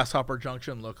does Grasshopper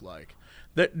Junction look like?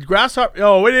 It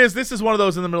is. This is one of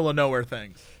those in the middle of nowhere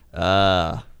things.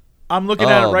 I'm looking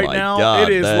at it right now. God,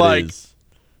 it is like...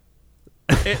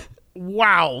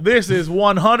 Wow, this is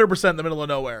 100% in the middle of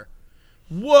nowhere.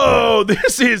 Whoa,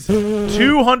 this is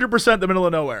 200% the middle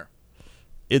of nowhere.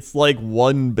 It's like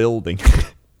one building.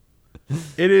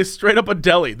 It is straight up a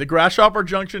deli. The Grasshopper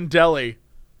Junction Deli.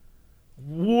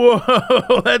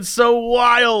 Whoa, that's so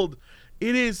wild.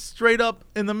 It is straight up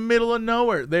in the middle of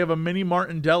nowhere. They have a mini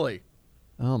Martin Deli.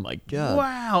 Oh, my God.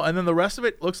 Wow, and then the rest of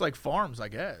it looks like farms, I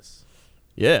guess.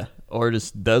 Yeah, or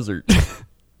just desert.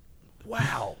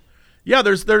 Wow. Yeah,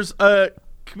 there's a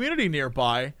community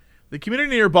nearby. The community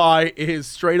nearby is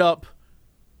straight up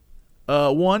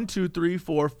 1, 2, 3,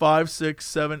 4, 5, 6,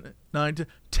 7, 9,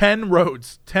 10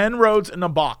 roads. 10 roads in a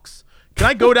box. Can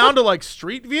I go down to like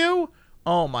Street View?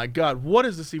 Oh my God, what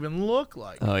does this even look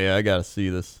like? Oh yeah, I gotta see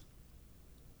this.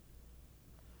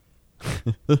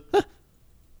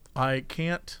 I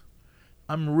can't.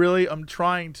 I'm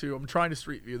trying to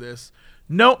Street View this.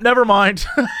 Nope, never mind.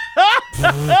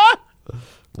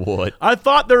 What? I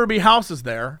thought there would be houses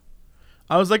there.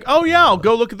 I was like, oh yeah, I'll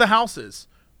go look at the houses.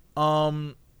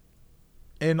 In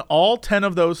all 10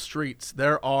 of those streets,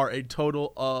 there are a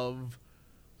total of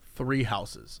 3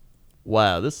 houses.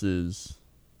 Wow, this is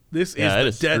I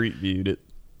just street viewed it.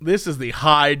 This is the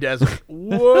high desert.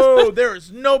 Whoa, there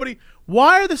is nobody.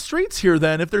 Why are the streets here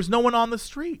then if there's no one on the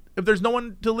street? If there's no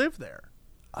one to live there?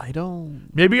 I don't...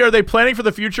 Maybe are they planning for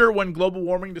the future when global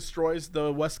warming destroys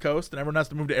the West Coast and everyone has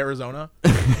to move to Arizona?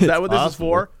 Is that what this is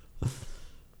for?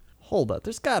 Hold up.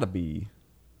 There's got to be...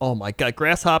 Oh, my God.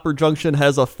 Grasshopper Junction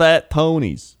has a Fat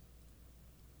Tony's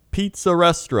pizza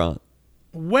restaurant.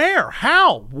 Where?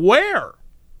 How? Where?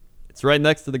 It's right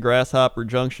next to the Grasshopper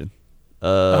Junction.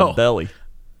 Deli.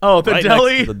 Oh, the right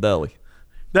deli? Next to the deli.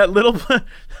 That little...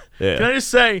 Yeah. Can I just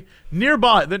say,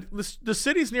 nearby, the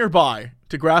cities nearby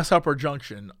to Grasshopper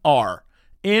Junction are,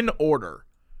 in order,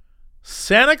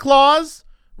 Santa Claus,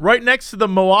 right next to the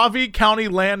Mojave County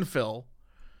landfill,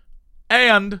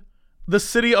 and the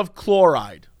city of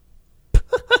Chloride.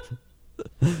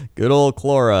 Good old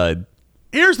Chloride.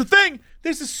 Here's the thing.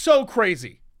 This is so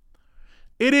crazy.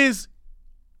 It is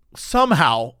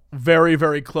somehow very,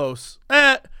 very close.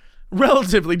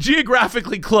 Relatively,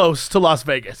 geographically close to Las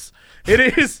Vegas. It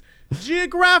is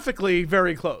geographically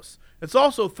very close. It's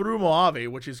also through Mojave,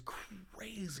 which is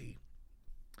crazy.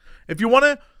 If you want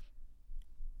to...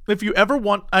 If you ever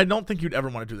want, I don't think you'd ever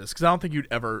want to do this because I don't think you'd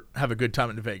ever have a good time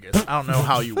in Vegas. I don't know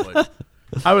how you would.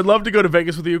 I would love to go to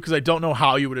Vegas with you because I don't know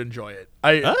how you would enjoy it.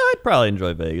 I'd probably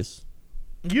enjoy Vegas.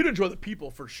 You'd enjoy the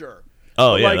people for sure.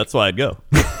 Oh, But, yeah, like, that's why I'd go.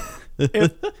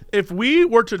 if we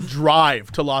were to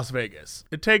drive to Las Vegas,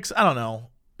 it takes, I don't know,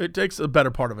 it takes a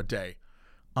better part of a day.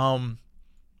 No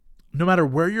matter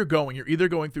where you're going, you're either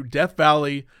going through Death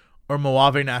Valley or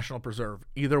Mojave National Preserve.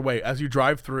 Either way, as you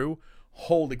drive through,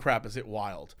 holy crap, is it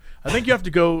wild. I think you have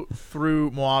to go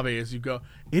through Mojave as you go.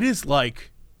 It is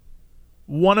like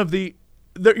one of you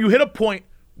hit a point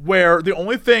where the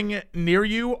only thing near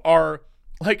you are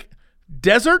like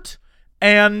desert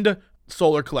and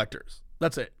solar collectors.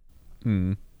 That's it.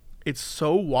 It's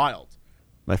so wild.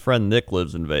 My friend Nick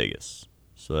lives in Vegas,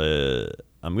 so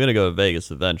I'm going to go to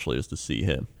Vegas eventually just to see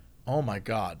him. Oh my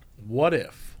God. What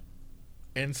if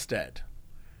instead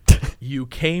you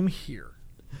came here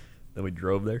Then we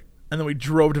drove there. and then we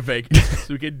drove to Vegas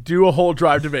so we could do a whole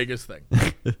drive to Vegas thing?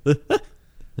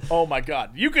 Oh my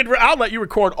God. I'll let you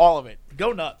record all of it.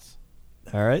 Go nuts.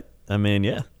 All right. I mean,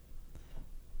 yeah.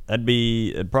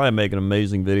 It'd probably make an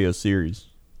amazing video series.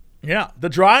 Yeah. The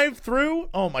drive through.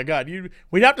 Oh my God.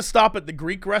 We'd have to stop at the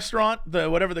Greek restaurant,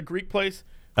 the Greek place.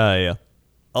 Yeah.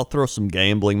 I'll throw some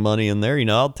gambling money in there.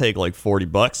 I'll take like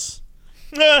 $40.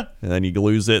 Eh. And then you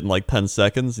lose it in like 10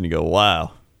 seconds and you go,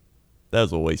 wow, that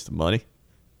was a waste of money.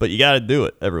 But you got to do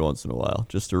it every once in a while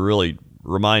just to really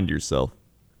remind yourself.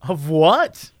 Of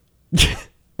what?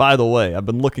 By the way, I've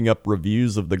been looking up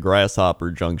reviews of the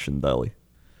Grasshopper Junction Deli.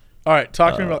 All right.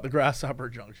 Talk to me about the Grasshopper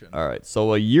Junction. All right.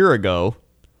 So a year ago,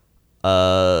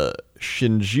 Shinjiro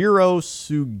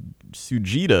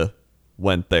Sugita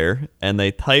went there and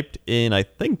they typed in, I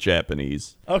think,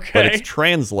 Japanese. Okay. But it's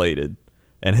translated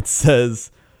and it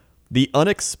says, "The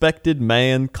unexpected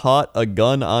man caught a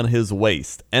gun on his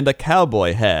waist and a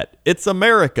cowboy hat. It's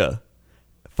America."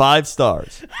 5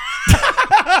 stars.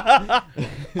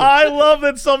 I love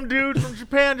that some dude from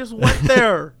Japan just went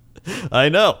there. I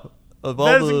know. Of all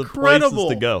That is the incredible. places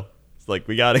to go. It's like,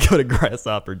 we got to go to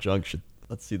Grasshopper Junction.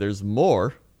 Let's see, there's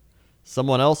more.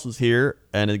 Someone else was here,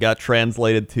 and it got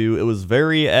translated to, "It was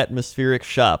very atmospheric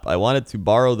shop. I wanted to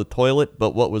borrow the toilet,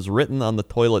 but what was written on the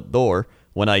toilet door,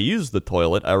 when I used the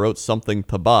toilet, I wrote something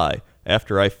to buy.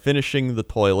 After finishing the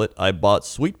toilet, I bought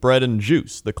sweetbread and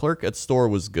juice. The clerk at store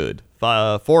was good.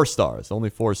 4 stars. Only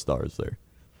 4 stars there.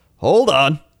 Hold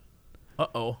on.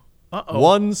 Uh-oh.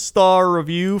 1-star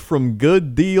review from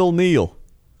Good Deal Neil.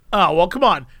 Oh, well, come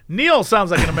on. Neil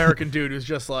sounds like an American dude who's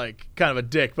just like kind of a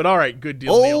dick, but all right, good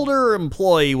deal, Neil. Older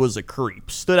employee was a creep.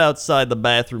 Stood outside the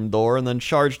bathroom door and then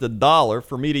charged $1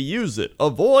 for me to use it.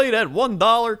 Avoid at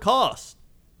 $1 cost.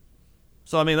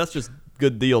 So, I mean, that's just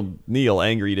Good Deal Neil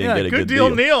angry he didn't get a good good deal,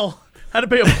 Neil. Had to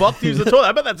pay $1 to use the toilet.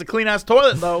 I bet that's a clean-ass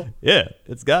toilet, though. Yeah,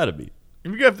 it's got to be.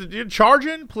 If you have to you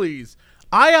charging, please.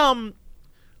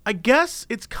 I guess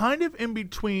it's kind of in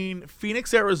between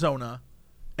Phoenix, Arizona,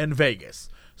 and Vegas.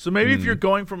 So maybe if you're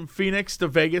going from Phoenix to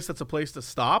Vegas, that's a place to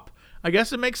stop. I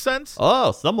guess it makes sense.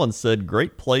 Oh, someone said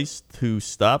great place to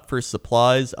stop for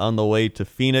supplies on the way to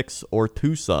Phoenix or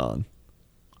Tucson.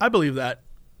 I believe that.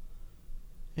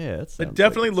 Yeah, It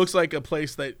definitely looks like a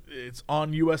place that it's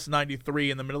on US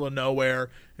 93 in the middle of nowhere.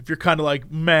 If you're kind of like,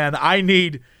 man, I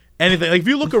need anything. Like if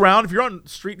you look around, if you're on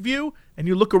Street View and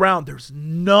you look around, there's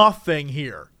nothing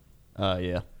here.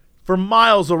 Yeah. For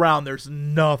miles around, there's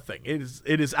nothing. It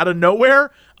is out of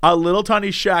nowhere, a little tiny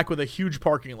shack with a huge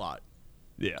parking lot.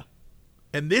 Yeah.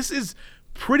 And this is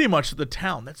pretty much the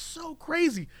town. That's so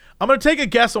crazy. I'm going to take a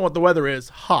guess on what the weather is.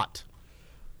 Hot.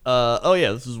 Oh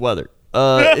yeah, this is weather.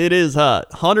 It is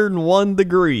hot. 101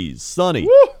 degrees, sunny.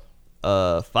 Woo!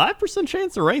 5%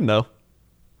 chance of rain though.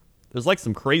 There's like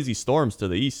some crazy storms to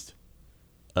the east.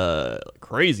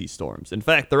 Crazy storms. In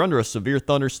fact, they're under a severe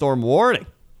thunderstorm warning.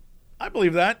 I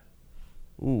believe that.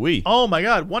 Ooh-wee. Oh my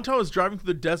God. One time I was driving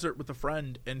through the desert with a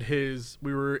friend and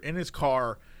we were in his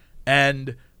car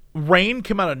and rain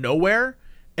came out of nowhere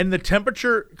and the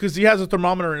temperature, because he has a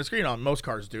thermometer in his screen on, most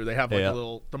cars do. They have like a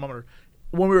little thermometer.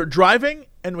 When we were driving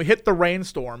and we hit the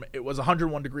rainstorm, it was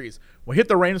 101 degrees. When we hit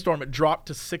the rainstorm, it dropped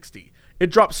to 60. It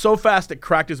dropped so fast it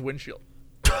cracked his windshield.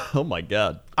 Oh my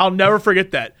God. I'll never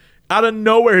forget that. Out of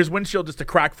nowhere, his windshield just a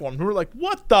crack formed. We were like,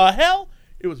 what the hell?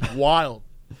 It was wild.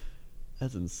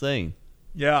 That's insane.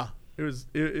 Yeah. It was.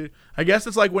 I guess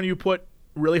it's like when you put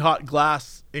really hot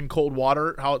glass in cold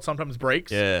water, how it sometimes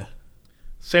breaks. Yeah.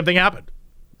 Same thing happened.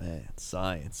 Man,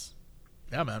 science.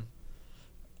 Yeah, man.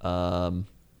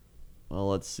 Well,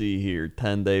 let's see here.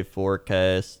 10-day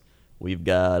forecast. We've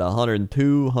got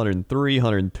 102, 103,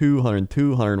 102, 102,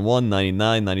 101,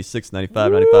 99, 96,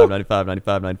 95, 95, 95,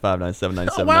 95, 95, 97,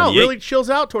 97, Oh, wow, 98. really chills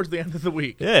out towards the end of the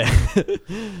week. Yeah. Yeah,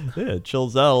 it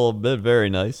chills out a little bit.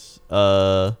 Very nice.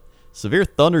 Severe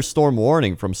thunderstorm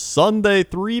warning from Sunday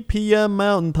 3 p.m.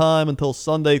 Mountain Time until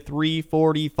Sunday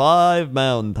 3:45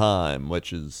 Mountain Time,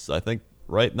 which is, I think,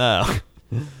 right now.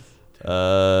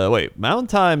 Wait, Mountain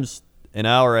Time's an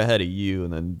hour ahead of you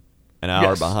and then an hour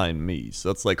Yes. behind me. So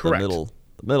it's like Correct. the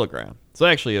middle ground. So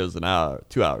actually it was 2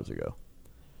 hours ago.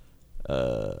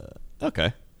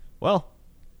 Okay. Well,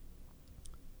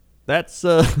 that's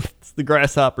it's the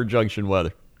Grasshopper Junction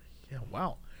weather. Yeah,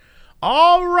 wow.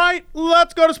 All right,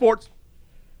 let's go to sports.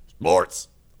 Sports.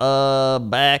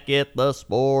 Back at the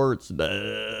sports desk.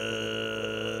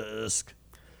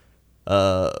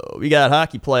 We got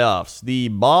hockey playoffs. The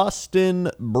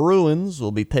Boston Bruins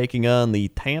will be taking on the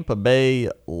Tampa Bay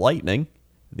Lightning.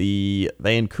 The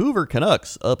Vancouver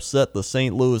Canucks upset the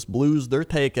St. Louis Blues. They're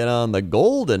taking on the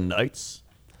Golden Knights.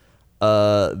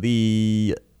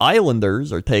 The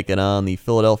Islanders are taking on the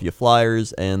Philadelphia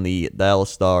Flyers, and the Dallas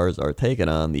Stars are taking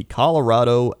on the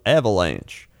Colorado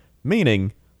Avalanche,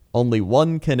 meaning only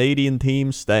one Canadian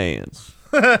team stands.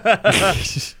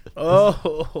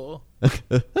 Oh.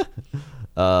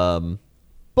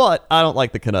 But I don't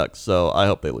like the Canucks, so I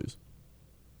hope they lose.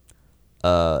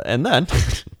 And then,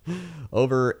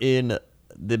 over in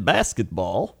the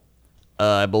basketball,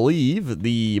 I believe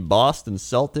the Boston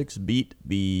Celtics beat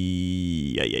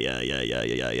the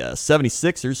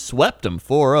 76ers, swept them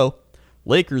 4-0.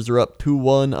 Lakers are up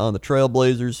 2-1 on the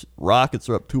Trailblazers. Rockets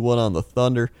are up 2-1 on the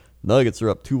Thunder. Nuggets are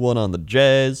up 2-1 on the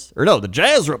Jazz. Or no, the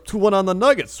Jazz are up 2-1 on the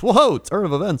Nuggets. Whoa, turn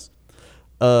of events.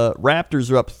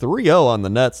 Raptors are up 3-0 on the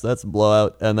Nets. That's a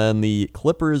blowout. And then the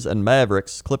Clippers and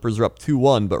Mavericks. Clippers are up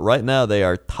 2-1, but right now they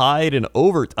are tied in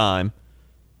overtime.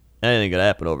 Anything could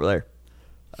happen over there.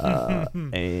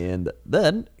 And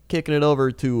then kicking it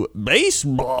over to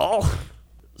baseball.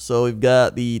 So we've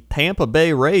got the Tampa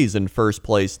Bay Rays in first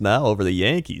place now over the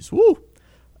Yankees. Woo!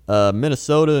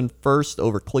 Minnesota in first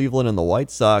over Cleveland and the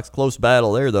White Sox. Close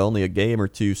battle there, though. Only a game or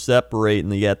two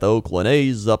separating. You got the Oakland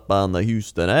A's up on the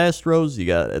Houston Astros. You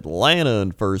got Atlanta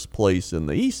in first place in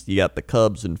the East. You got the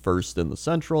Cubs in first in the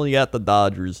Central. You got the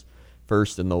Dodgers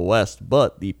first in the West.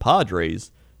 But the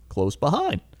Padres close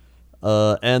behind.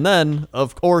 And then,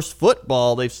 of course,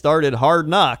 football. They've started Hard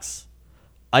Knocks.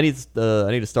 I need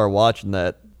to start watching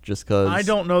that just because. I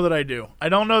don't know that I do. I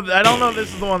don't know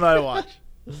this is the one that I watch.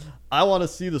 I want to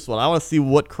see this one. I want to see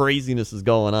what craziness is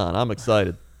going on. I'm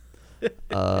excited.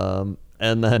 And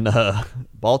then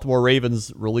Baltimore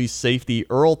Ravens release safety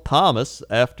Earl Thomas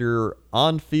after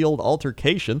on-field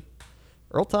altercation.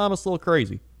 Earl Thomas a little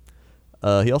crazy.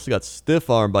 He also got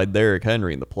stiff-armed by Derrick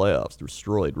Henry in the playoffs.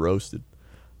 Destroyed, roasted.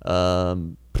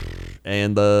 And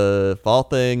the fall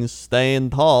things staying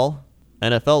tall.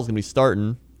 NFL's going to be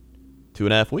starting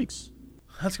 2.5 weeks.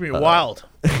 That's going to be wild.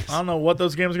 I don't know what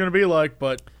those games are going to be like,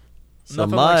 but So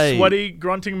nothing my like sweaty,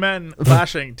 grunting men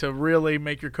clashing to really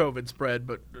make your COVID spread,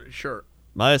 but sure.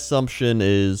 my assumption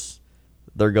is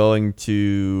they're doing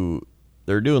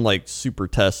like super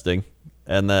testing,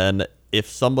 and then if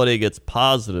somebody gets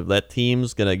positive, that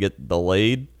team's going to get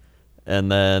delayed,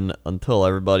 and then until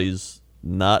everybody's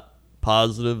not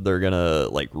positive, they're going to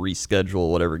like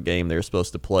reschedule whatever game they're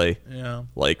supposed to play. Yeah.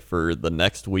 Like for the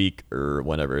next week or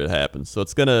whenever it happens. So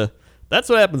that's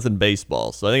what happens in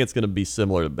baseball. So I think it's going to be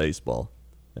similar to baseball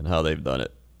and how they've done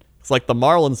it. It's like the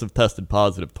Marlins have tested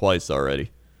positive twice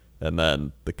already. And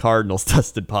then the Cardinals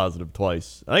tested positive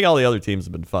twice. I think all the other teams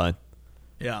have been fine.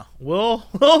 Yeah. We'll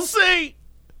see.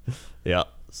 Yeah.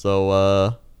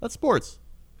 So that's sports.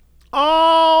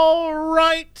 All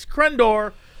right,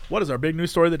 Krendor. What is our big news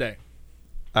story of the day?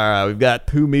 All right. We've got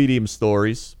 2 medium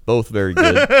stories, both very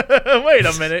good. Wait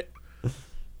a minute.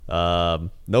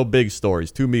 No big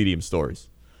stories, 2 medium stories.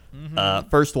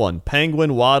 First one,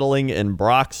 penguin waddling in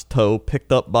Brock's toe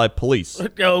picked up by police.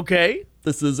 Okay.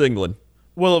 This is England.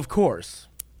 Well, of course.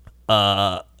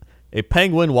 A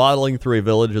penguin waddling through a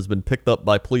village has been picked up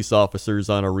by police officers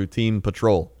on a routine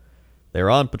patrol. They were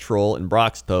on patrol in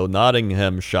Broxtowe,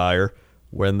 Nottinghamshire,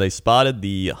 when they spotted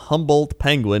the Humboldt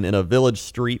penguin in a village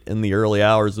street in the early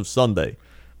hours of Sunday.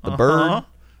 The bird,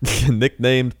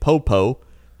 nicknamed Popo,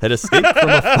 had escaped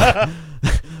from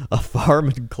a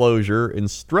farm enclosure in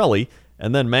Strelly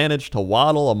and then managed to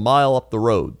waddle a mile up the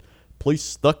road. Police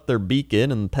stuck their beak in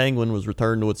and the penguin was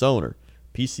returned to its owner.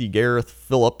 PC Gareth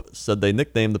Phillip said they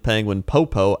nicknamed the penguin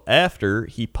Popo after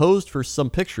he posed for some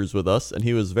pictures with us and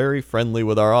he was very friendly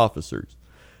with our officers.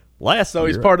 So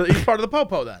he's part of the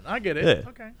Popo then. I get it. Yeah.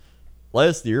 Okay.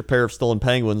 Last year, a pair of stolen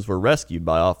penguins were rescued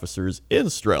by officers in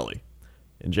Strelly.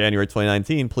 In January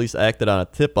 2019, police acted on a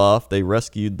tip-off. They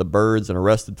rescued the birds and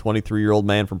arrested 23-year-old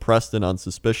man from Preston on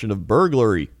suspicion of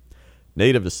burglary.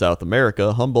 Native to South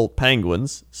America, Humboldt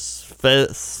penguins,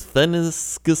 Spheniscus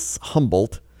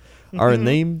humboldt, are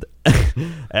named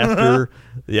after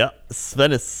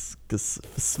Spheniscus.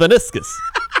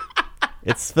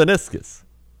 It's Spheniscus.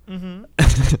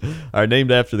 Are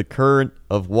named after the current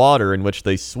of water in which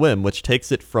they swim, which takes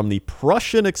it from the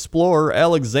Prussian explorer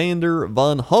Alexander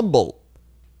von Humboldt.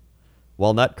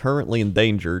 While not currently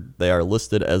endangered, they are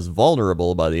listed as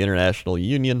vulnerable by the International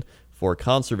Union for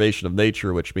Conservation of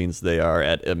Nature, which means they are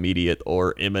at immediate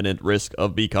or imminent risk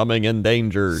of becoming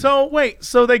endangered. So wait,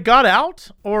 so they got out?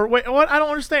 Or wait, what? I don't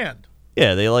understand.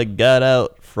 Yeah, they like got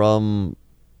out from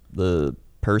the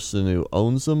person who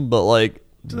owns them, but like,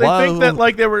 Do they think that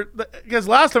like they were, because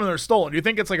last time they were stolen, do you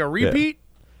think it's like a repeat?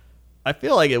 I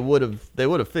feel like they would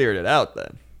have figured it out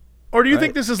then. Or do you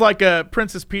think this is like a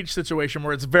Princess Peach situation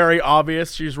where it's very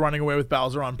obvious she's running away with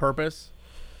Bowser on purpose?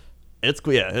 It's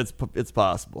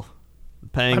possible. The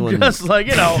penguin. I'm just like,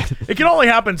 it can only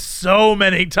happen so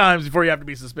many times before you have to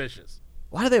be suspicious.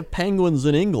 Why do they have penguins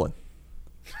in England?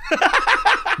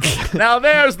 Now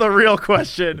there's the real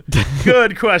question.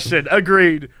 Good question.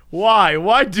 Agreed. Why?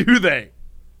 Why do they?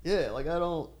 Yeah, like I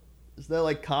don't. Is that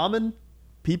like common?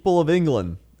 People of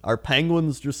England, are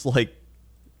penguins just like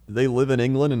they live in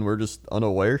England and we're just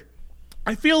unaware?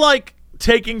 I feel like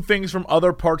taking things from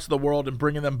other parts of the world and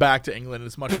bringing them back to England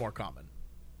is much more common.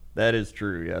 That is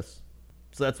true, yes.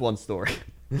 So that's one story.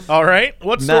 All right.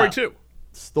 What's story two?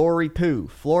 Story 2.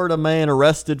 Florida man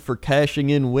arrested for cashing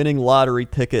in winning lottery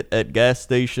ticket at gas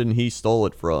station he stole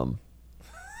it from.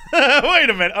 Wait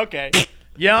a minute. Okay.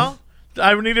 Yeah.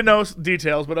 I need to know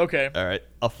details, but okay. All right.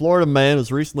 A Florida man was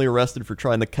recently arrested for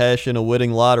trying to cash in a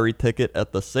winning lottery ticket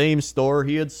at the same store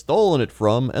he had stolen it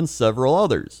from and several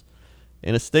others.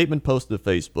 In a statement posted to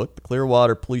Facebook, the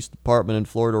Clearwater Police Department in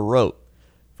Florida wrote,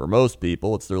 "For most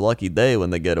people, it's their lucky day when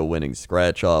they get a winning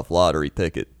scratch-off lottery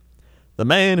ticket." The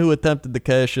man who attempted to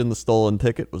cash in the stolen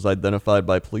ticket was identified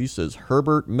by police as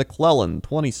Herbert McClellan,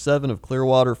 27, of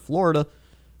Clearwater, Florida.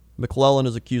 McClellan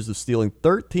is accused of stealing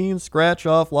 13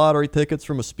 scratch-off lottery tickets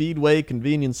from a Speedway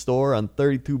convenience store on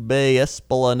 32 Bay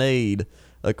Esplanade,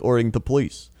 according to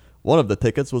police. One of the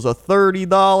tickets was a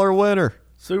 $30 winner.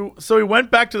 So he went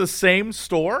back to the same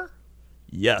store?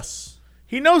 Yes.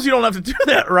 He knows you don't have to do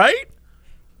that, right?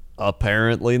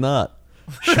 Apparently not.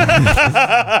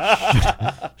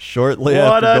 Shortly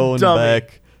What after a going dummy.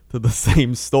 back to the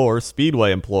same store,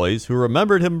 Speedway employees who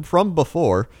remembered him from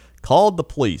before called the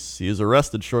police. He was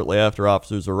arrested shortly after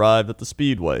officers arrived at the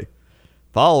Speedway.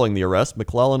 Following the arrest,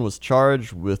 McClellan was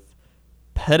charged with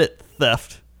petty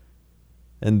theft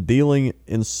and dealing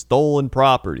in stolen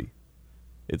property.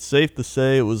 It's safe to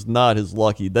say it was not his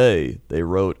lucky day, they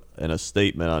wrote in a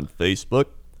statement on Facebook.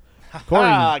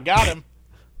 Got him.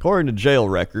 According to jail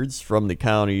records from the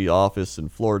county office in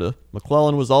Florida,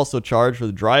 McClellan was also charged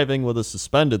with driving with a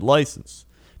suspended license.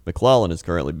 McClellan is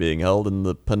currently being held in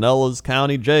the Pinellas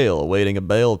County Jail, awaiting a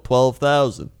bail of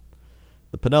 $12,000.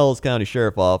 The Pinellas County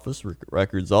Sheriff Office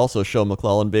records also show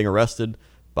McClellan being arrested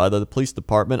by the police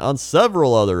department on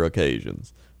several other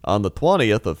occasions. On the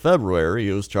 20th of February,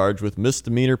 he was charged with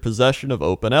misdemeanor possession of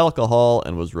open alcohol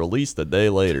and was released a day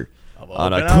later.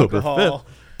 On October 5th,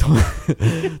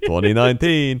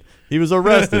 2019, he was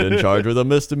arrested and charged with a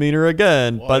misdemeanor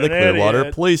again by the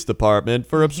Clearwater Police Department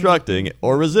for obstructing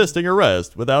or resisting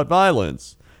arrest without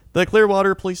violence. The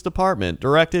Clearwater Police Department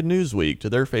directed Newsweek to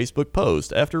their Facebook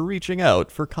post after reaching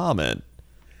out for comment.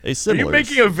 Are you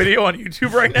making a video on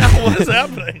YouTube right now? What is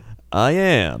happening? I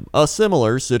am. A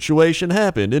similar situation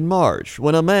happened in March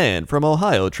when a man from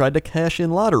Ohio tried to cash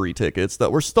in lottery tickets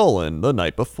that were stolen the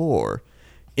night before.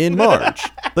 In March,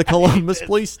 the Columbus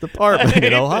Police Department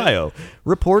in Ohio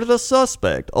reported a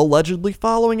suspect allegedly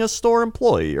following a store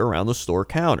employee around the store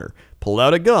counter, pulled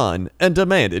out a gun, and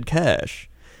demanded cash.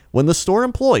 When the store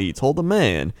employee told the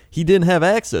man he didn't have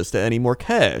access to any more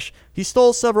cash, he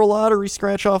stole several lottery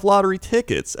scratch-off lottery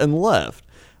tickets and left.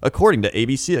 According to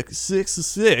ABC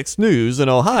 66 News in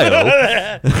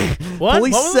Ohio,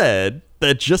 police said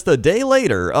that just a day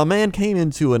later, a man came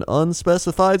into an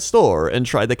unspecified store and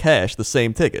tried to cash the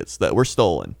same tickets that were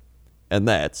stolen. And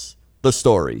that's the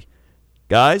story.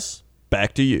 Guys,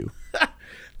 back to you.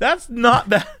 That's not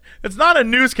that. It's not a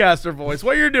newscaster voice.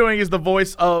 What you're doing is the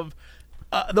voice of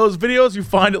those videos you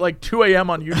find at like 2 a.m.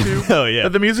 on YouTube. Oh, yeah.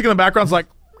 That the music in the background's like,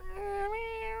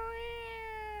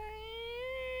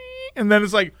 and then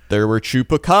it's like, there were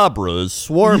chupacabras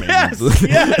swarming Yes.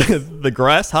 the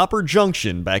Grasshopper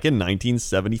Junction back in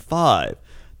 1975.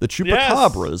 The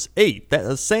chupacabras ate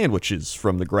sandwiches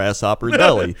from the grasshopper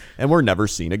deli and were never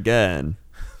seen again.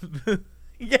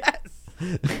 Yes,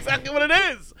 exactly what it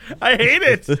is. I hate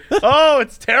it. Oh,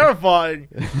 it's terrifying.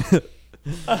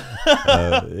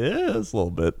 Yeah, it's a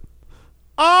little bit.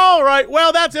 All right.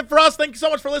 Well, that's it for us. Thank you so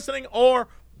much for listening or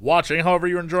watching, however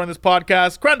you're enjoying this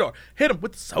podcast. Crendor, hit them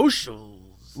with the socials.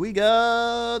 We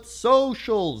got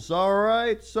socials, all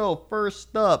right? So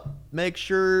first up, make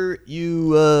sure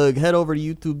you head over to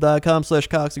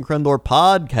youtube.com/Cox and Crendor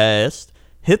podcast.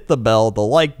 Hit the bell, the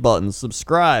like button,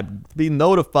 subscribe, be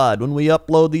notified when we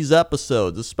upload these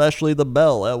episodes, especially the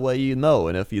bell. That way you know.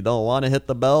 And if you don't want to hit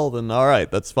the bell, then all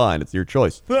right, that's fine. It's your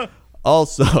choice.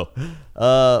 Also,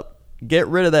 get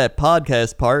rid of that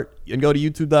podcast part and go to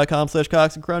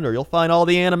youtube.com/Cox and Crendor. You'll find all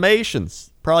the animations.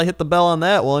 Probably hit the bell on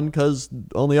that one because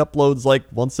only uploads like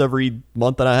once every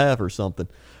month and a half or something.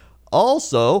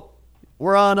 Also,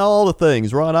 we're on all the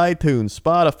things. We're on iTunes,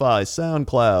 Spotify,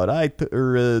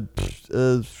 SoundCloud,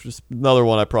 just another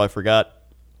one I probably forgot.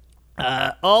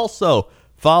 Also,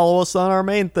 follow us on our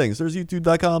main things. There's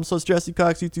youtube.com/Jesse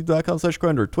Cox,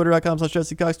 youtube.com/Crendor,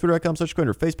 twitter.com/Jesse Cox,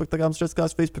 twitter.com/Crendor, facebook.com/Jesse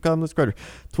Cox, facebook.com/Crendor,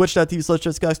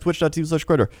 twitch.tv/Jesse Cox,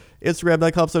 twitch.tv/Crendor,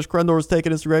 instagram.com/Crendor is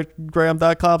taken,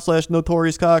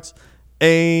 instagram.com/Notorious Cox. And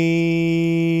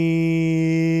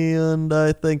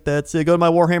I think that's it. Go to my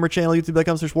Warhammer channel,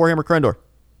 youtube.com/Warhammer Crendor.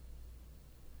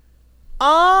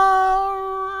 All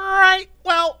right.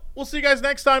 Well, we'll see you guys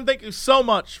next time. Thank you so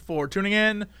much for tuning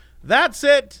in. That's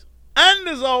it. And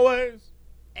as always,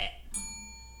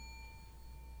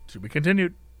 to be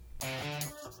continued.